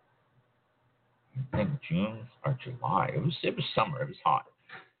 I think June or July. It was summer. It was hot.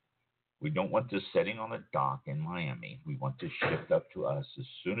 We don't want this sitting on the dock in Miami. We want this shipped up to us as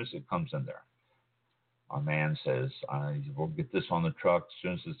soon as it comes in there. Our man says, we'll get this on the truck. As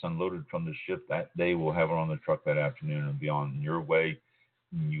soon as it's unloaded from the ship that day, we'll have it on the truck that afternoon and be on your way.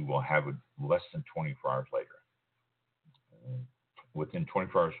 You will have it less than 24 hours later. Within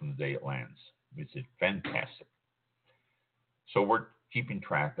 24 hours from the day it lands, We said, fantastic. So we're keeping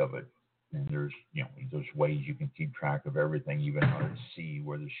track of it. And there's ways you can keep track of everything, even how to see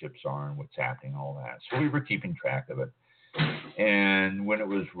where the ships are and what's happening, all that. So we were keeping track of it. And when it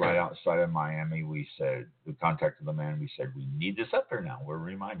was right outside of Miami, we contacted the man. We said, we need this up there now. We're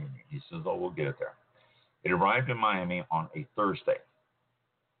reminding you. He says, oh, we'll get it there. It arrived in Miami on a Thursday.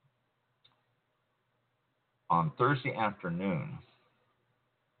 On Thursday afternoon,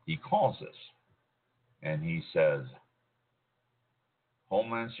 he calls us and he says,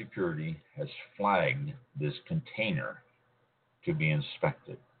 Homeland Security has flagged this container to be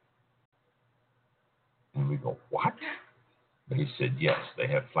inspected. And we go, what? They said, yes, they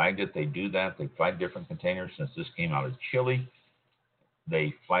have flagged it. They do that. They flag different containers. Since this came out of Chile,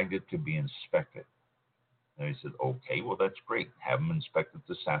 they flagged it to be inspected. And he said, okay, well, that's great. Have them inspect it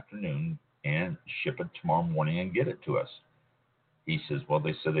this afternoon and ship it tomorrow morning and get it to us. He says, well,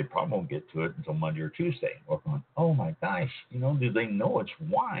 they said they probably won't get to it until Monday or Tuesday. We're going, oh, my gosh, do they know it's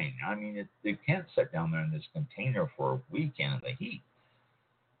wine? I mean, they can't sit down there in this container for a weekend in the heat.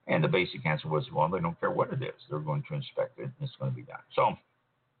 And the basic answer was, well, they don't care what it is. They're going to inspect it, and it's going to be done. So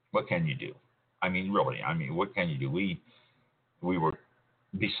what can you do? I mean, really, what can you do? We were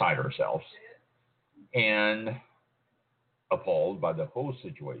beside ourselves and appalled by the whole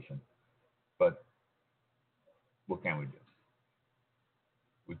situation. But what can we do?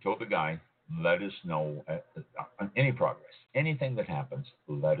 We told the guy, let us know on any progress. Anything that happens,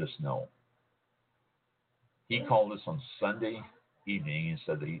 let us know. He called us on Sunday evening and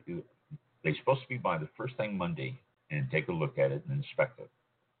said that they're supposed to be by the first thing Monday and take a look at it and inspect it.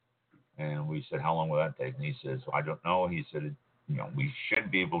 And we said, how long will that take? And he says, I don't know. He said, we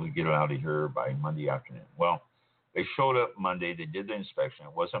should be able to get it out of here by Monday afternoon. Well, they showed up Monday. They did the inspection.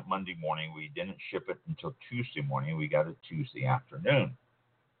 It wasn't Monday morning. We didn't ship it until Tuesday morning. We got it Tuesday afternoon.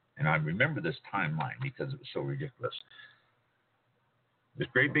 And I remember this timeline because it was so ridiculous. This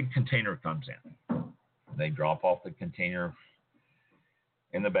great big container comes in. They drop off the container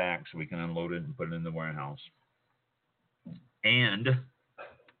in the back so we can unload it and put it in the warehouse. And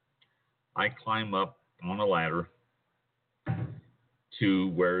I climb up on a ladder to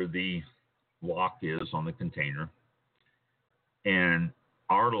where the lock is on the container. And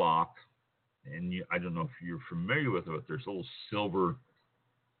our lock, and I don't know if you're familiar with it, but there's little silver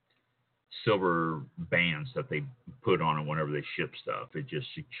bands that they put on it whenever they ship stuff. It just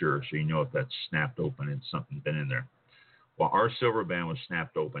secures, so you know if that's snapped open, it's something been in there. Well, our silver band was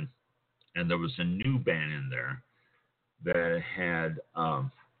snapped open, and there was a new band in there that had,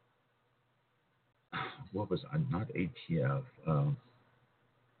 what was it? Not ATF.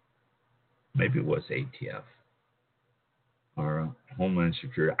 Maybe it was ATF or Homeland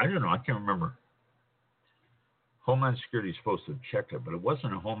Security. I don't know. I can't remember. Homeland Security is supposed to have checked it, but it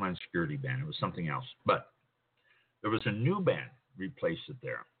wasn't a Homeland Security band. It was something else. But there was a new band replaced it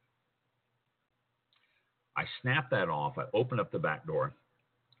there. I snapped that off. I opened up the back door,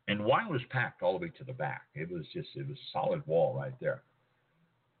 and wine was packed all the way to the back. It was solid wall right there.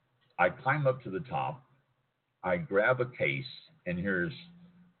 I climb up to the top. I grab a case, and here's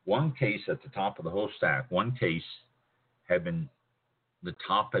one case at the top of the whole stack. One case the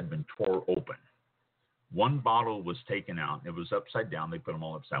top had been tore open. One bottle was taken out. It was upside down. They put them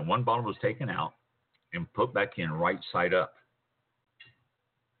all upside down. One bottle was taken out and put back in right side up.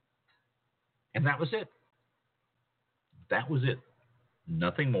 And that was it. That was it.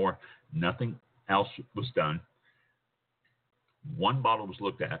 Nothing more. Nothing else was done. One bottle was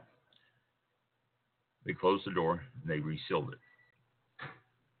looked at. They closed the door. They resealed it.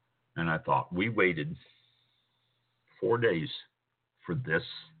 And I thought, we waited 4 days for this.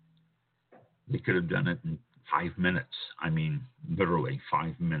 They could have done it in 5 minutes. I mean, literally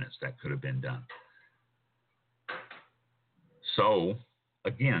 5 minutes that could have been done. So,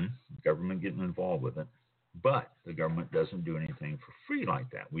 again, government getting involved with it. But the government doesn't do anything for free like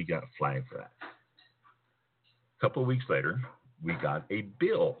that. We got flagged for that. A couple of weeks later, we got a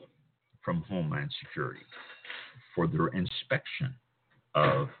bill from Homeland Security for their inspection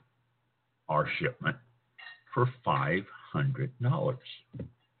of our shipment for $500.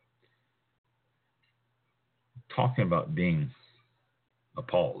 Talking about being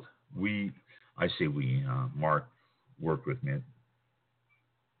appalled. Mark worked with me.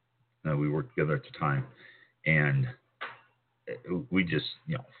 We worked together at the time. And we just,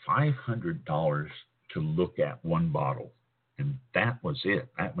 $500 to look at one bottle. And that was it.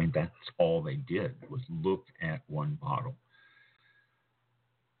 I mean, that's all they did was look at one bottle.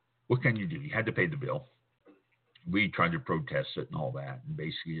 What can you do? You had to pay the bill. We tried to protest it and all that. And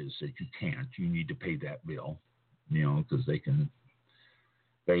basically it said, you can't. You need to pay that bill, because they can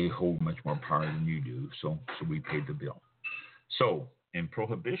They hold much more power than you do, so we paid the bill. So in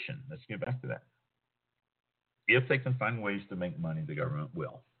prohibition, let's get back to that. If they can find ways to make money, the government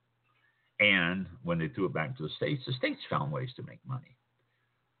will. And when they threw it back to the states found ways to make money.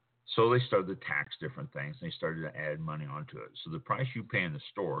 So they started to tax different things, and they started to add money onto it. So the price you pay in the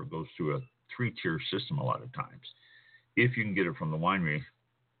store goes through a 3-tier system a lot of times. If you can get it from the winery,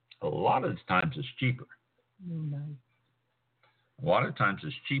 a lot of times it's cheaper. Nice. A lot of times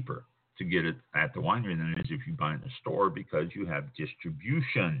it's cheaper to get it at the winery than it is if you buy it in the store, because you have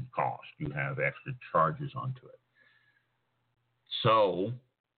distribution costs. You have extra charges onto it. So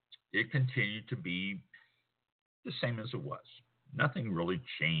it continued to be the same as it was. Nothing really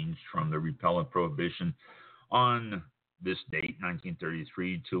changed from the repeal of prohibition on this date,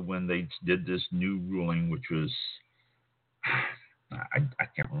 1933, to when they did this new ruling, which was, I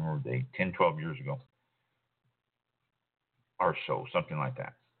can't remember the date, 10, 12 years ago or so, something like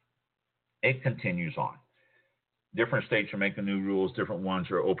that. It continues on. Different states are making new rules. Different ones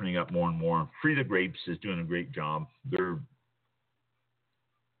are opening up more and more. Free the Grapes is doing a great job.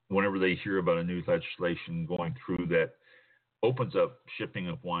 Whenever they hear about a new legislation going through that opens up shipping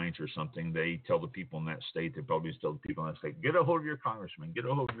of wines or something, they tell the people in that state, they probably tell the people in that state, get a hold of your congressman, get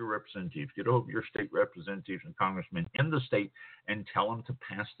a hold of your representatives, get a hold of your state representatives and congressmen in the state and tell them to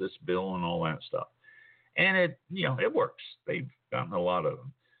pass this bill and all that stuff. And it works. They've gotten a lot of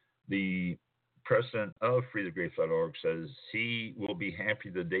them. The president of FreeTheGrapes.org says he will be happy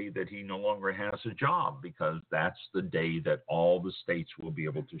the day that he no longer has a job, because that's the day that all the states will be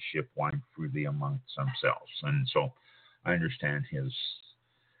able to ship wine freely amongst themselves. And so I understand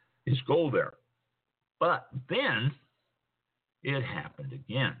his goal there. But then it happened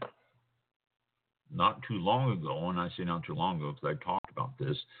again. Not too long ago, and I say not too long ago because I talked about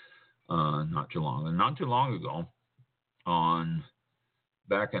this not too long ago,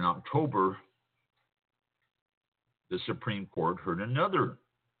 back in October, the Supreme Court heard another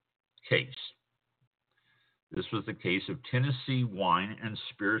case. This was the case of Tennessee Wine and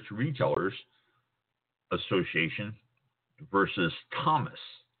Spirits Retailers Association versus Thomas.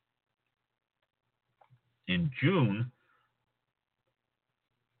 In June,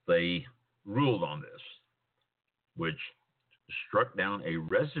 they ruled on this, which struck down a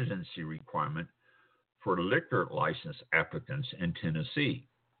residency requirement for liquor license applicants in Tennessee.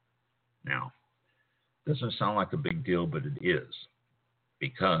 Now, doesn't sound like a big deal, but it is,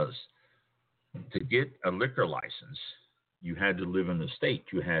 because to get a liquor license, you had to live in the state.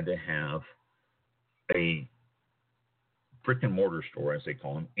 You had to have a brick and mortar store, as they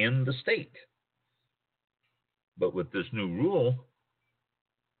call them, in the state. But with this new rule,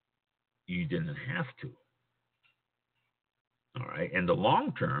 you didn't have to. All right. In the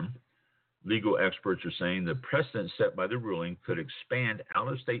long term, legal experts are saying the precedent set by the ruling could expand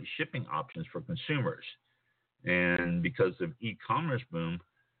out-of-state shipping options for consumers. And because of e-commerce boom,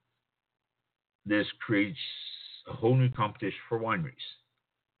 this creates a whole new competition for wineries.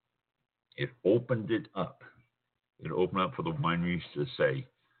 It opened it up. It opened up for the wineries to say,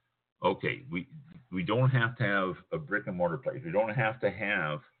 okay, we don't have to have a brick and mortar place. We don't have to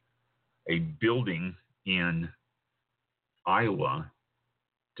have a building in Iowa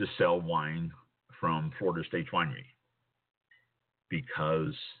to sell wine from Florida State Winery,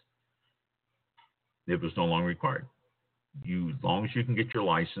 because it was no longer required. As long as you can get your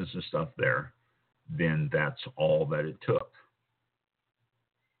license and stuff there, then that's all that it took.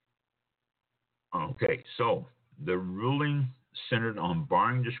 Okay, so the ruling centered on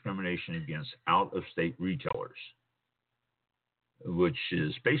barring discrimination against out-of-state retailers, which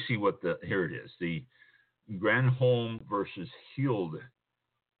is basically here it is, the Granholm versus Heald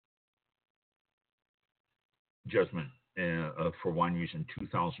judgment for wineries in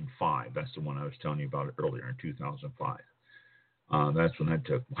 2005. That's the one I was telling you about earlier, in 2005. That's when that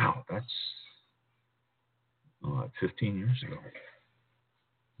took. Wow, that's 15 years ago.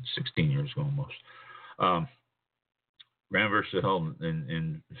 16 years ago almost. Graham versus Heald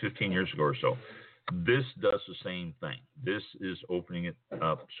in 15 years ago or so. This does the same thing. This is opening it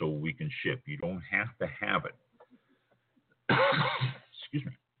up so we can ship. You don't have to have it. Excuse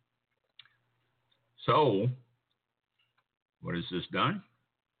me. So, what has this done?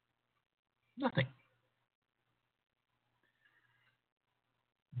 Nothing.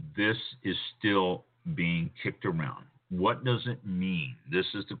 This is still being kicked around. What does it mean? This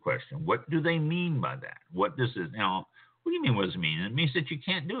is the question. What do they mean by that? What does it now? What do you mean, what does it mean? It means that you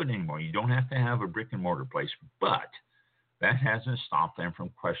can't do it anymore. You don't have to have a brick and mortar place. But that hasn't stopped them from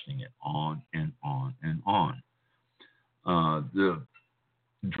questioning it on and on and on. The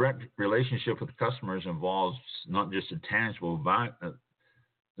direct relationship with the customers involves not just a tangible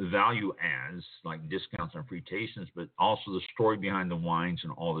value adds like discounts and free tastings, but also the story behind the wines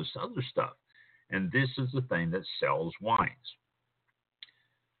and all this other stuff. And this is the thing that sells wines.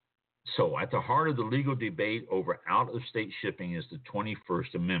 So, at the heart of the legal debate over out-of-state shipping is the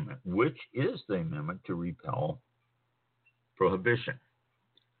 21st Amendment, which is the amendment to repeal prohibition.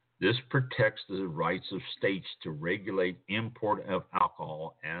 This protects the rights of states to regulate import of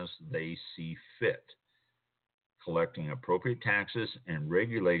alcohol as they see fit, collecting appropriate taxes and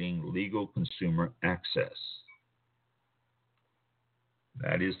regulating legal consumer access.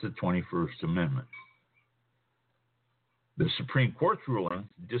 That is the 21st Amendment. The Supreme Court's ruling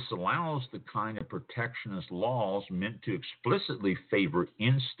disallows the kind of protectionist laws meant to explicitly favor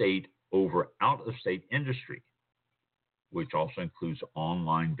in-state over out-of-state industry, which also includes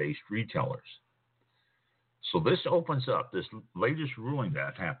online-based retailers. So this opens up, this latest ruling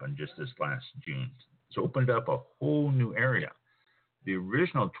that happened just this last June, it's opened up a whole new area. The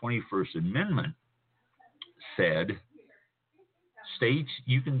original 21st Amendment said, states,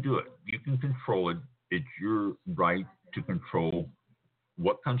 you can do it. You can control it. It's your right to control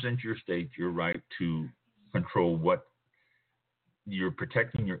what comes into your state, your right to control what you're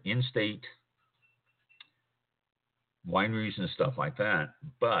protecting your in-state wineries and stuff like that.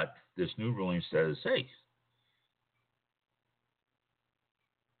 But this new ruling says, hey,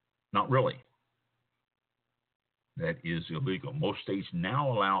 not really. That is illegal. Most states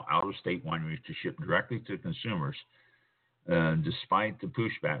now allow out-of-state wineries to ship directly to consumers, despite the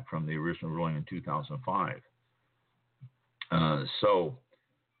pushback from the original ruling in 2005.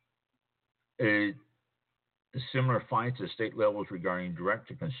 Similar fights at state levels regarding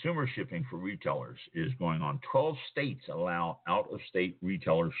direct-to-consumer shipping for retailers is going on. 12 states allow out-of-state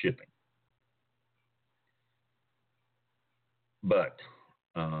retailer shipping. But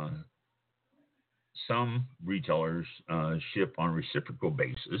some retailers ship on a reciprocal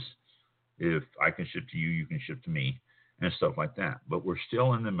basis. If I can ship to you, you can ship to me, and stuff like that. But we're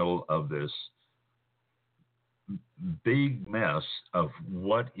still in the middle of this big mess of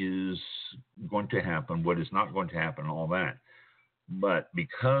what is going to happen, what is not going to happen, and all that. But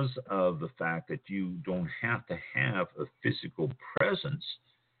because of the fact that you don't have to have a physical presence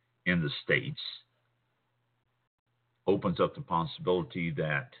in the states, opens up the possibility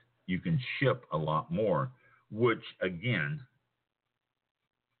that you can ship a lot more, which again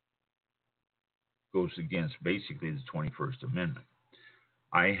goes against basically the 21st Amendment.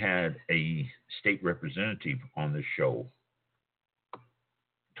 I had a state representative on the show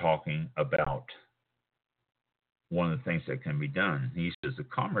talking about one of the things that can be done. He says the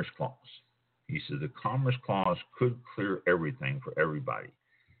Commerce Clause. He says the Commerce Clause could clear everything for everybody.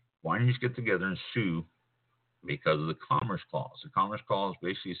 Why don't you just get together and sue because of the Commerce Clause? The Commerce Clause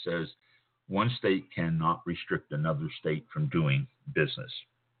basically says one state cannot restrict another state from doing business.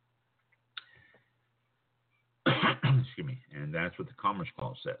 Excuse me. And that's what the Commerce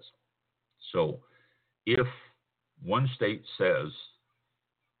Clause says. So if one state says,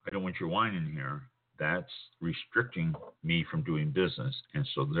 I don't want your wine in here, that's restricting me from doing business. And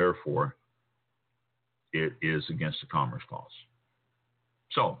so therefore, it is against the Commerce Clause.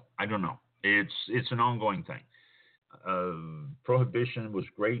 So I don't know. It's an ongoing thing. Prohibition was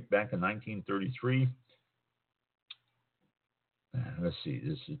great back in 1933. Let's see.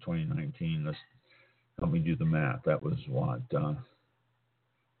 This is 2019. Let's help me do the math. That was what?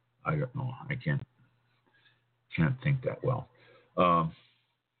 I don't know. I can't think that well.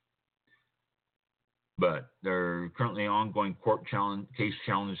 But there are currently ongoing court case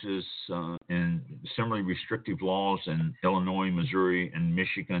challenges and similarly restrictive laws in Illinois, Missouri, and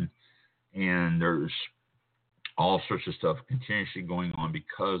Michigan. And there's all sorts of stuff continuously going on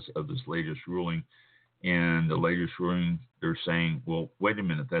because of this latest ruling. And the latest ruling, they're saying, well, wait a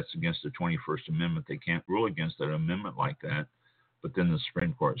minute, that's against the 21st Amendment. They can't rule against that amendment like that. But then the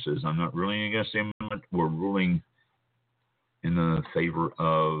Supreme Court says, I'm not ruling against the amendment. We're ruling in the favor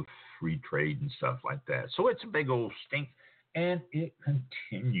of free trade and stuff like that. So it's a big old stink, and it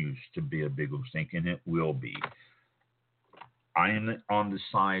continues to be a big old stink, and it will be. I am on the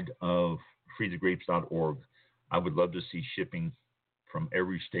side of freethegrapes.org. I would love to see shipping from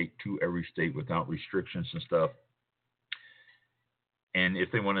every state to every state without restrictions and stuff. And if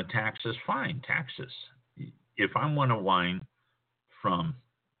they want to tax us, fine, tax us. If I want a wine from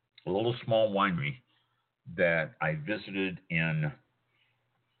a little small winery that I visited in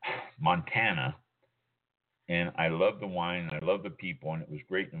Montana, and I love the wine, I love the people, and it was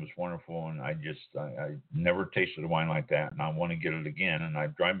great, and it was wonderful, and I never tasted a wine like that, and I want to get it again, and I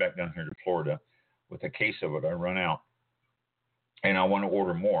drive back down here to Florida with a case of it. I run out, and I want to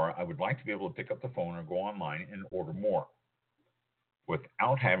order more. I would like to be able to pick up the phone or go online and order more.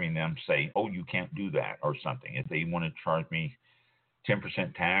 without having them say, oh, you can't do that or something. If they want to charge me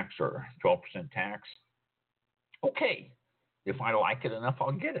 10% tax or 12% tax, okay. If I like it enough,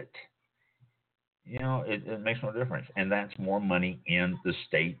 I'll get it. It makes no difference. And that's more money in the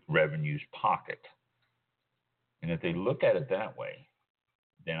state revenue's pocket. And if they look at it that way,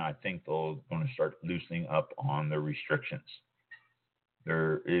 then I think they're going to start loosening up on the restrictions.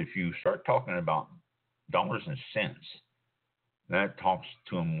 If you start talking about dollars and cents, that talks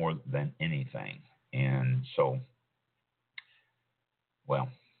to them more than anything. And so, well,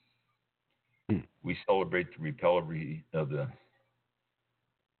 we celebrate the repeal of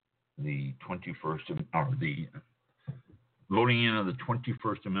the 21st, or the voting in of the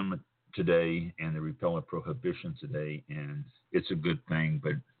 21st Amendment today, and the repeal of prohibition today, and it's a good thing,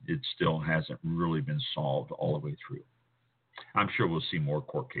 but it still hasn't really been solved all the way through. I'm sure we'll see more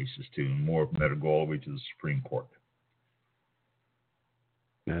court cases too, and more of them that'll go all the way to the Supreme Court.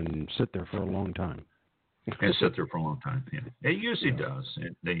 And sit there for a long time. And sit there for a long time, yeah. It usually does.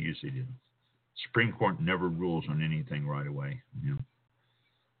 They usually do. Supreme Court never rules on anything right away.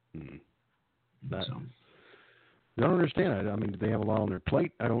 I don't understand it. I mean, do they have a lot on their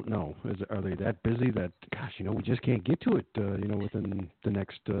plate? I don't know. Are they that busy that, gosh, we just can't get to it, within the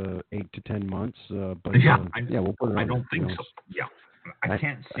next 8 to 10 months? We'll put it I don't think so. Yeah, I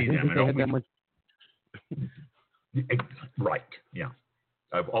can't see them. They had that much. Right. Yeah,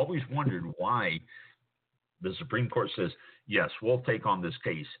 I've always wondered why the Supreme Court says, yes, we'll take on this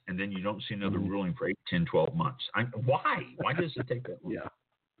case, and then you don't see another ruling for 8, 10, 12 months. Why? Why does it take that long?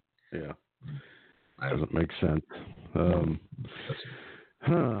 Yeah. Doesn't make sense. And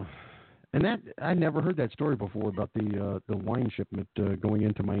that, I never heard that story before about the wine shipment going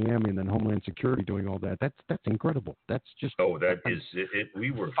into Miami, and then Homeland Security doing all that. That's incredible. That's just that is it.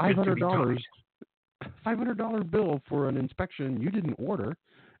 We were $500 bill for an inspection you didn't order,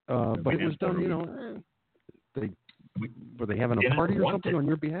 but it was done. Were they having a party or something on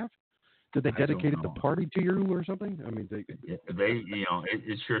your behalf? Did they dedicate the party to you or something? I mean, they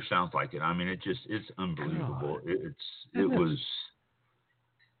it sure sounds like it. I mean, it's unbelievable. It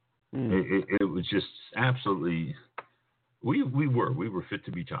was just absolutely. We were fit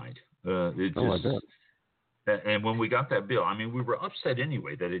to be tied. I bet. And when we got that bill, I mean, we were upset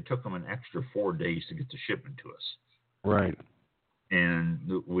anyway that it took them an extra 4 days to get the shipment to us. Right.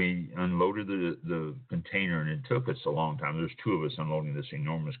 And we unloaded the container, and it took us a long time. There's two of us unloading this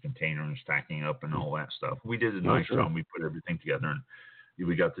enormous container and stacking up and all that stuff. We did a nice job. We put everything together, and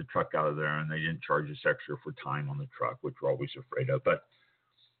we got the truck out of there, and they didn't charge us extra for time on the truck, which we're always afraid of. But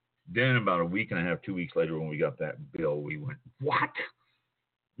then about a week and a half, 2 weeks later, when we got that bill, we went, what?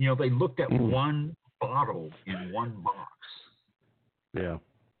 They looked at one bottle in one box. Yeah.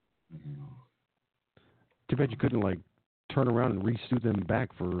 Too bad you couldn't, turn around and resue them back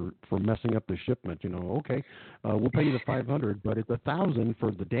for messing up the shipment. Okay, we'll pay you the $500, but it's $1,000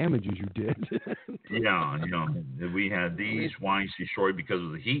 for the damages you did. Yeah, we had these wines destroyed because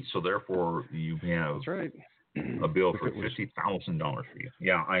of the heat, so therefore you have a bill for $50,000 for you.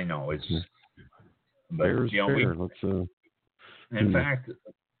 Yeah, I know it's. Fair's fair. In fact,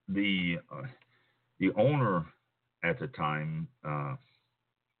 the owner at the time,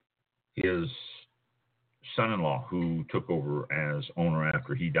 his son-in-law, who took over as owner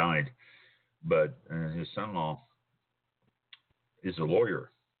after he died, but his son-in-law is a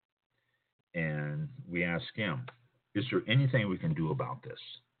lawyer, and we asked him, is there anything we can do about this?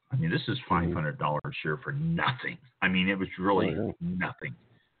 I mean, this is $500 here for nothing. I mean, it was really nothing.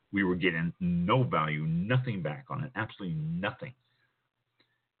 We were getting no value, nothing back on it, absolutely nothing.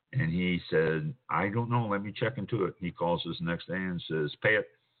 And he said, I don't know, let me check into it. He calls us the next day and says, pay it.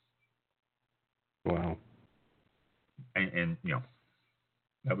 Wow. And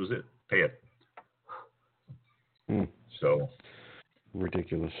that was it. Pay it. So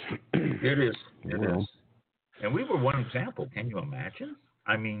ridiculous. It is. It is. And we were one example. Can you imagine?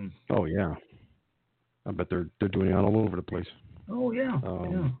 I mean. Oh yeah. I bet they're doing it all over the place. Oh yeah.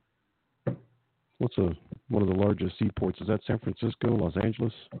 What's one of the largest seaports? Is that San Francisco, Los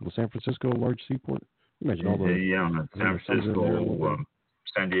Angeles? Was San Francisco a large seaport? Imagine all the San Francisco,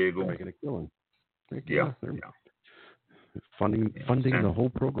 San Diego. They're making a killing. Yeah. Funding the whole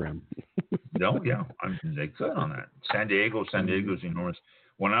program. No, yeah, they could on that. San Diego's enormous.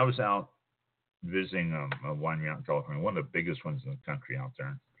 When I was out visiting a winery out in California, one of the biggest ones in the country out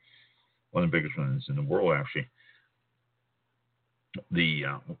there, one of the biggest ones in the world actually.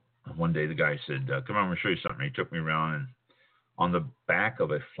 One day the guy said, "Come on, I'm gonna show you something." He took me around, and on the back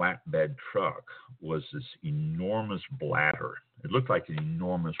of a flatbed truck was this enormous bladder. It looked like an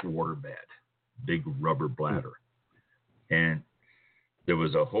enormous waterbed, big rubber bladder. And there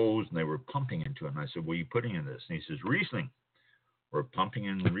was a hose and they were pumping into it. And I said, "What are you putting in this?" And he says, "Riesling. We're pumping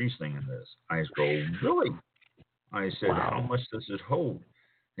in Riesling in this." I go, "Really?" I said, Wow. "How much does it hold?"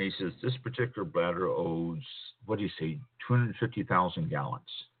 And he says, "This particular bladder holds, what do you say, 250,000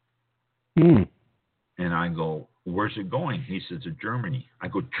 gallons." Mm. And I go, "Where's it going?" He says, "To Germany." I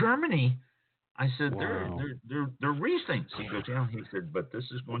go, "Germany?" I said, Wow. they're Rieslings." He goes, "Yeah." He said, "But this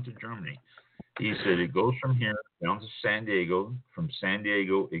is going to Germany." He said, "It goes from here down to San Diego. From San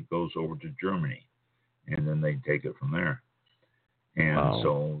Diego, it goes over to Germany, and then they take it from there." And Wow.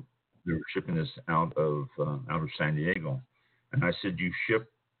 so they were shipping this out of San Diego. And I said, "You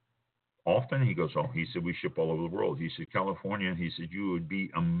ship often?" He goes, "Oh." He said, "We ship all over the world." He said, "California." He said, "You would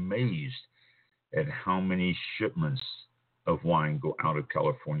be amazed at how many shipments of wine go out of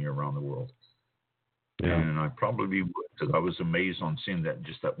California around the world." Yeah. And I probably would, because I was amazed on seeing that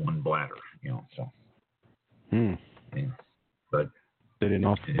one bladder, So, Mm. yeah. But They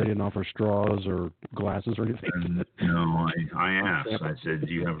didn't offer straws or glasses or anything. no, I asked. I said,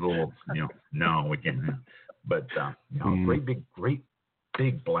 "Do you have a little?" No, we can't. But great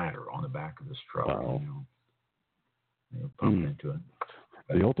big bladder on the back of this truck. Wow. They pumped into it.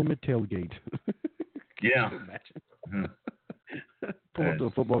 The ultimate tailgate. Yeah. Pull up to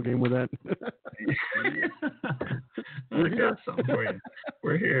a football game with that. I got something for you.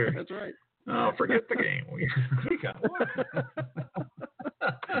 We're here. That's right. Oh, forget the game. We got one.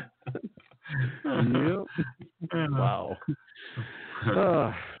 Yep. Wow.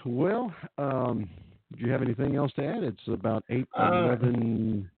 Well, do you have anything else to add? It's about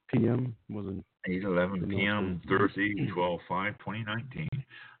 8:11 p.m. Wasn't 8:11 p.m. Thursday, 12/5/2019.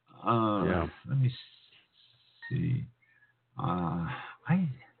 Yeah. Let me see. I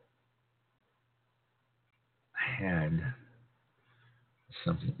had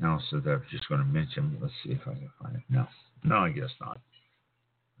something else that I was just going to mention. Let's see if I can find it. No, I guess not.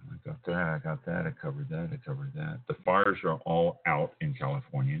 I got that. I covered that. The fires are all out in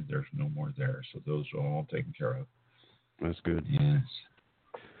California. There's no more there, so those are all taken care of. That's good. Yes.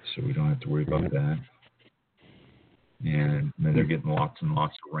 So we don't have to worry about that. And they're getting lots and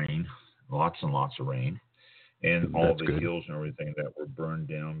lots of rain. And all the hills and everything that were burned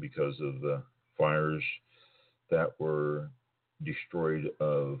down because of the fires that were destroyed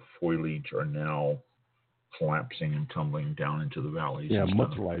of foliage are now collapsing and tumbling down into the valleys. Yeah,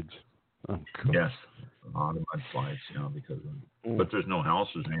 mudslides. Oh, yes, a lot of mudslides, because of, but there's no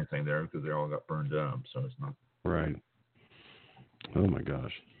houses or anything there because they all got burned up, so it's not. Right. Oh my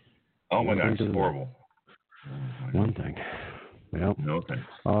gosh. Oh my gosh, it's horrible. One thing. Yeah. No thanks.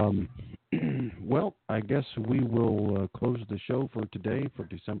 Well, I guess we will close the show for today for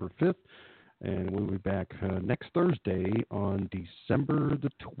December 5th, and we'll be back next Thursday on December the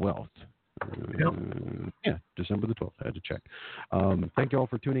 12th. Yeah, December the 12th. I had to check. Thank you all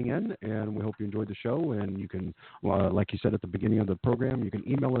for tuning in, and we hope you enjoyed the show. And you can, like you said at the beginning of the program, you can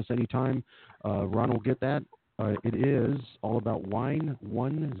email us anytime. Ron will get that. It is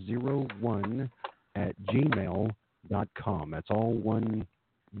allaboutwine101@gmail.com. That's all one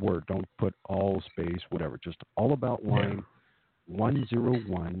word. Don't put all space, whatever. Just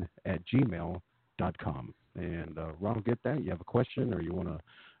allaboutwine101@gmail.com. And Ron will get that. You have a question or you want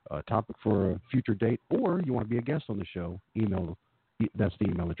a topic for a future date, or you want to be a guest on the show, email. That's the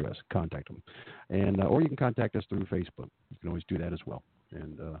email address. Contact them. And or you can contact us through Facebook. You can always do that as well.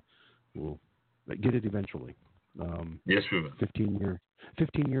 And we'll get it eventually. Yes, we will. 15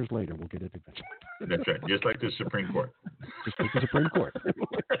 years later, we'll get it eventually. That's right. Just like the Supreme Court. Just like the Supreme Court.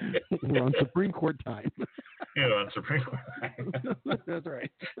 We're on Supreme Court time. Yeah, on Supreme Court time. That's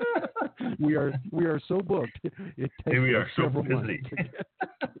right. We are so booked. It takes we are so several months busy. to get back.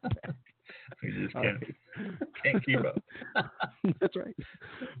 We just can't keep up. That's right.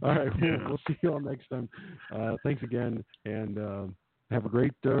 All right. We'll see you all next time. Thanks again, and have a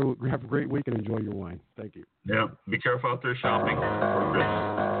great week and enjoy your wine. Thank you. Yeah. Be careful out there shopping.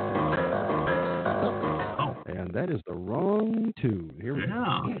 And that is the wrong tune. Here we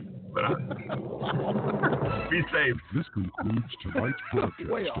go. But be safe. This concludes tonight's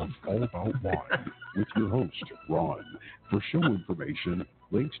broadcast of All About Wine with your host, Ron. For show information,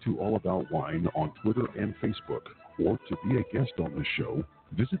 links to All About Wine on Twitter and Facebook, or to be a guest on the show,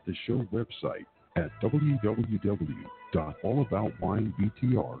 visit the show website at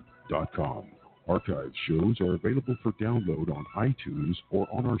www.allaboutwinebtr.com. Archive shows are available for download on iTunes or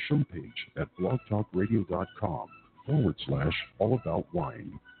on our show page at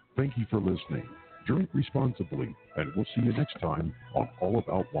blogtalkradio.com/allaboutwine. Thank you for listening. Drink responsibly, and we'll see you next time on All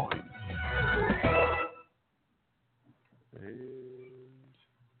About Wine.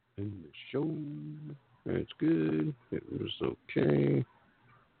 And the show That's good. It was okay.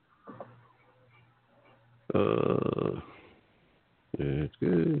 That's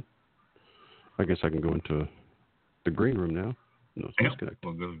good. I guess I can go into the green room now. No, it's Yep, disconnected.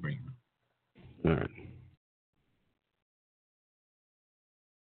 we'll go to green. All right.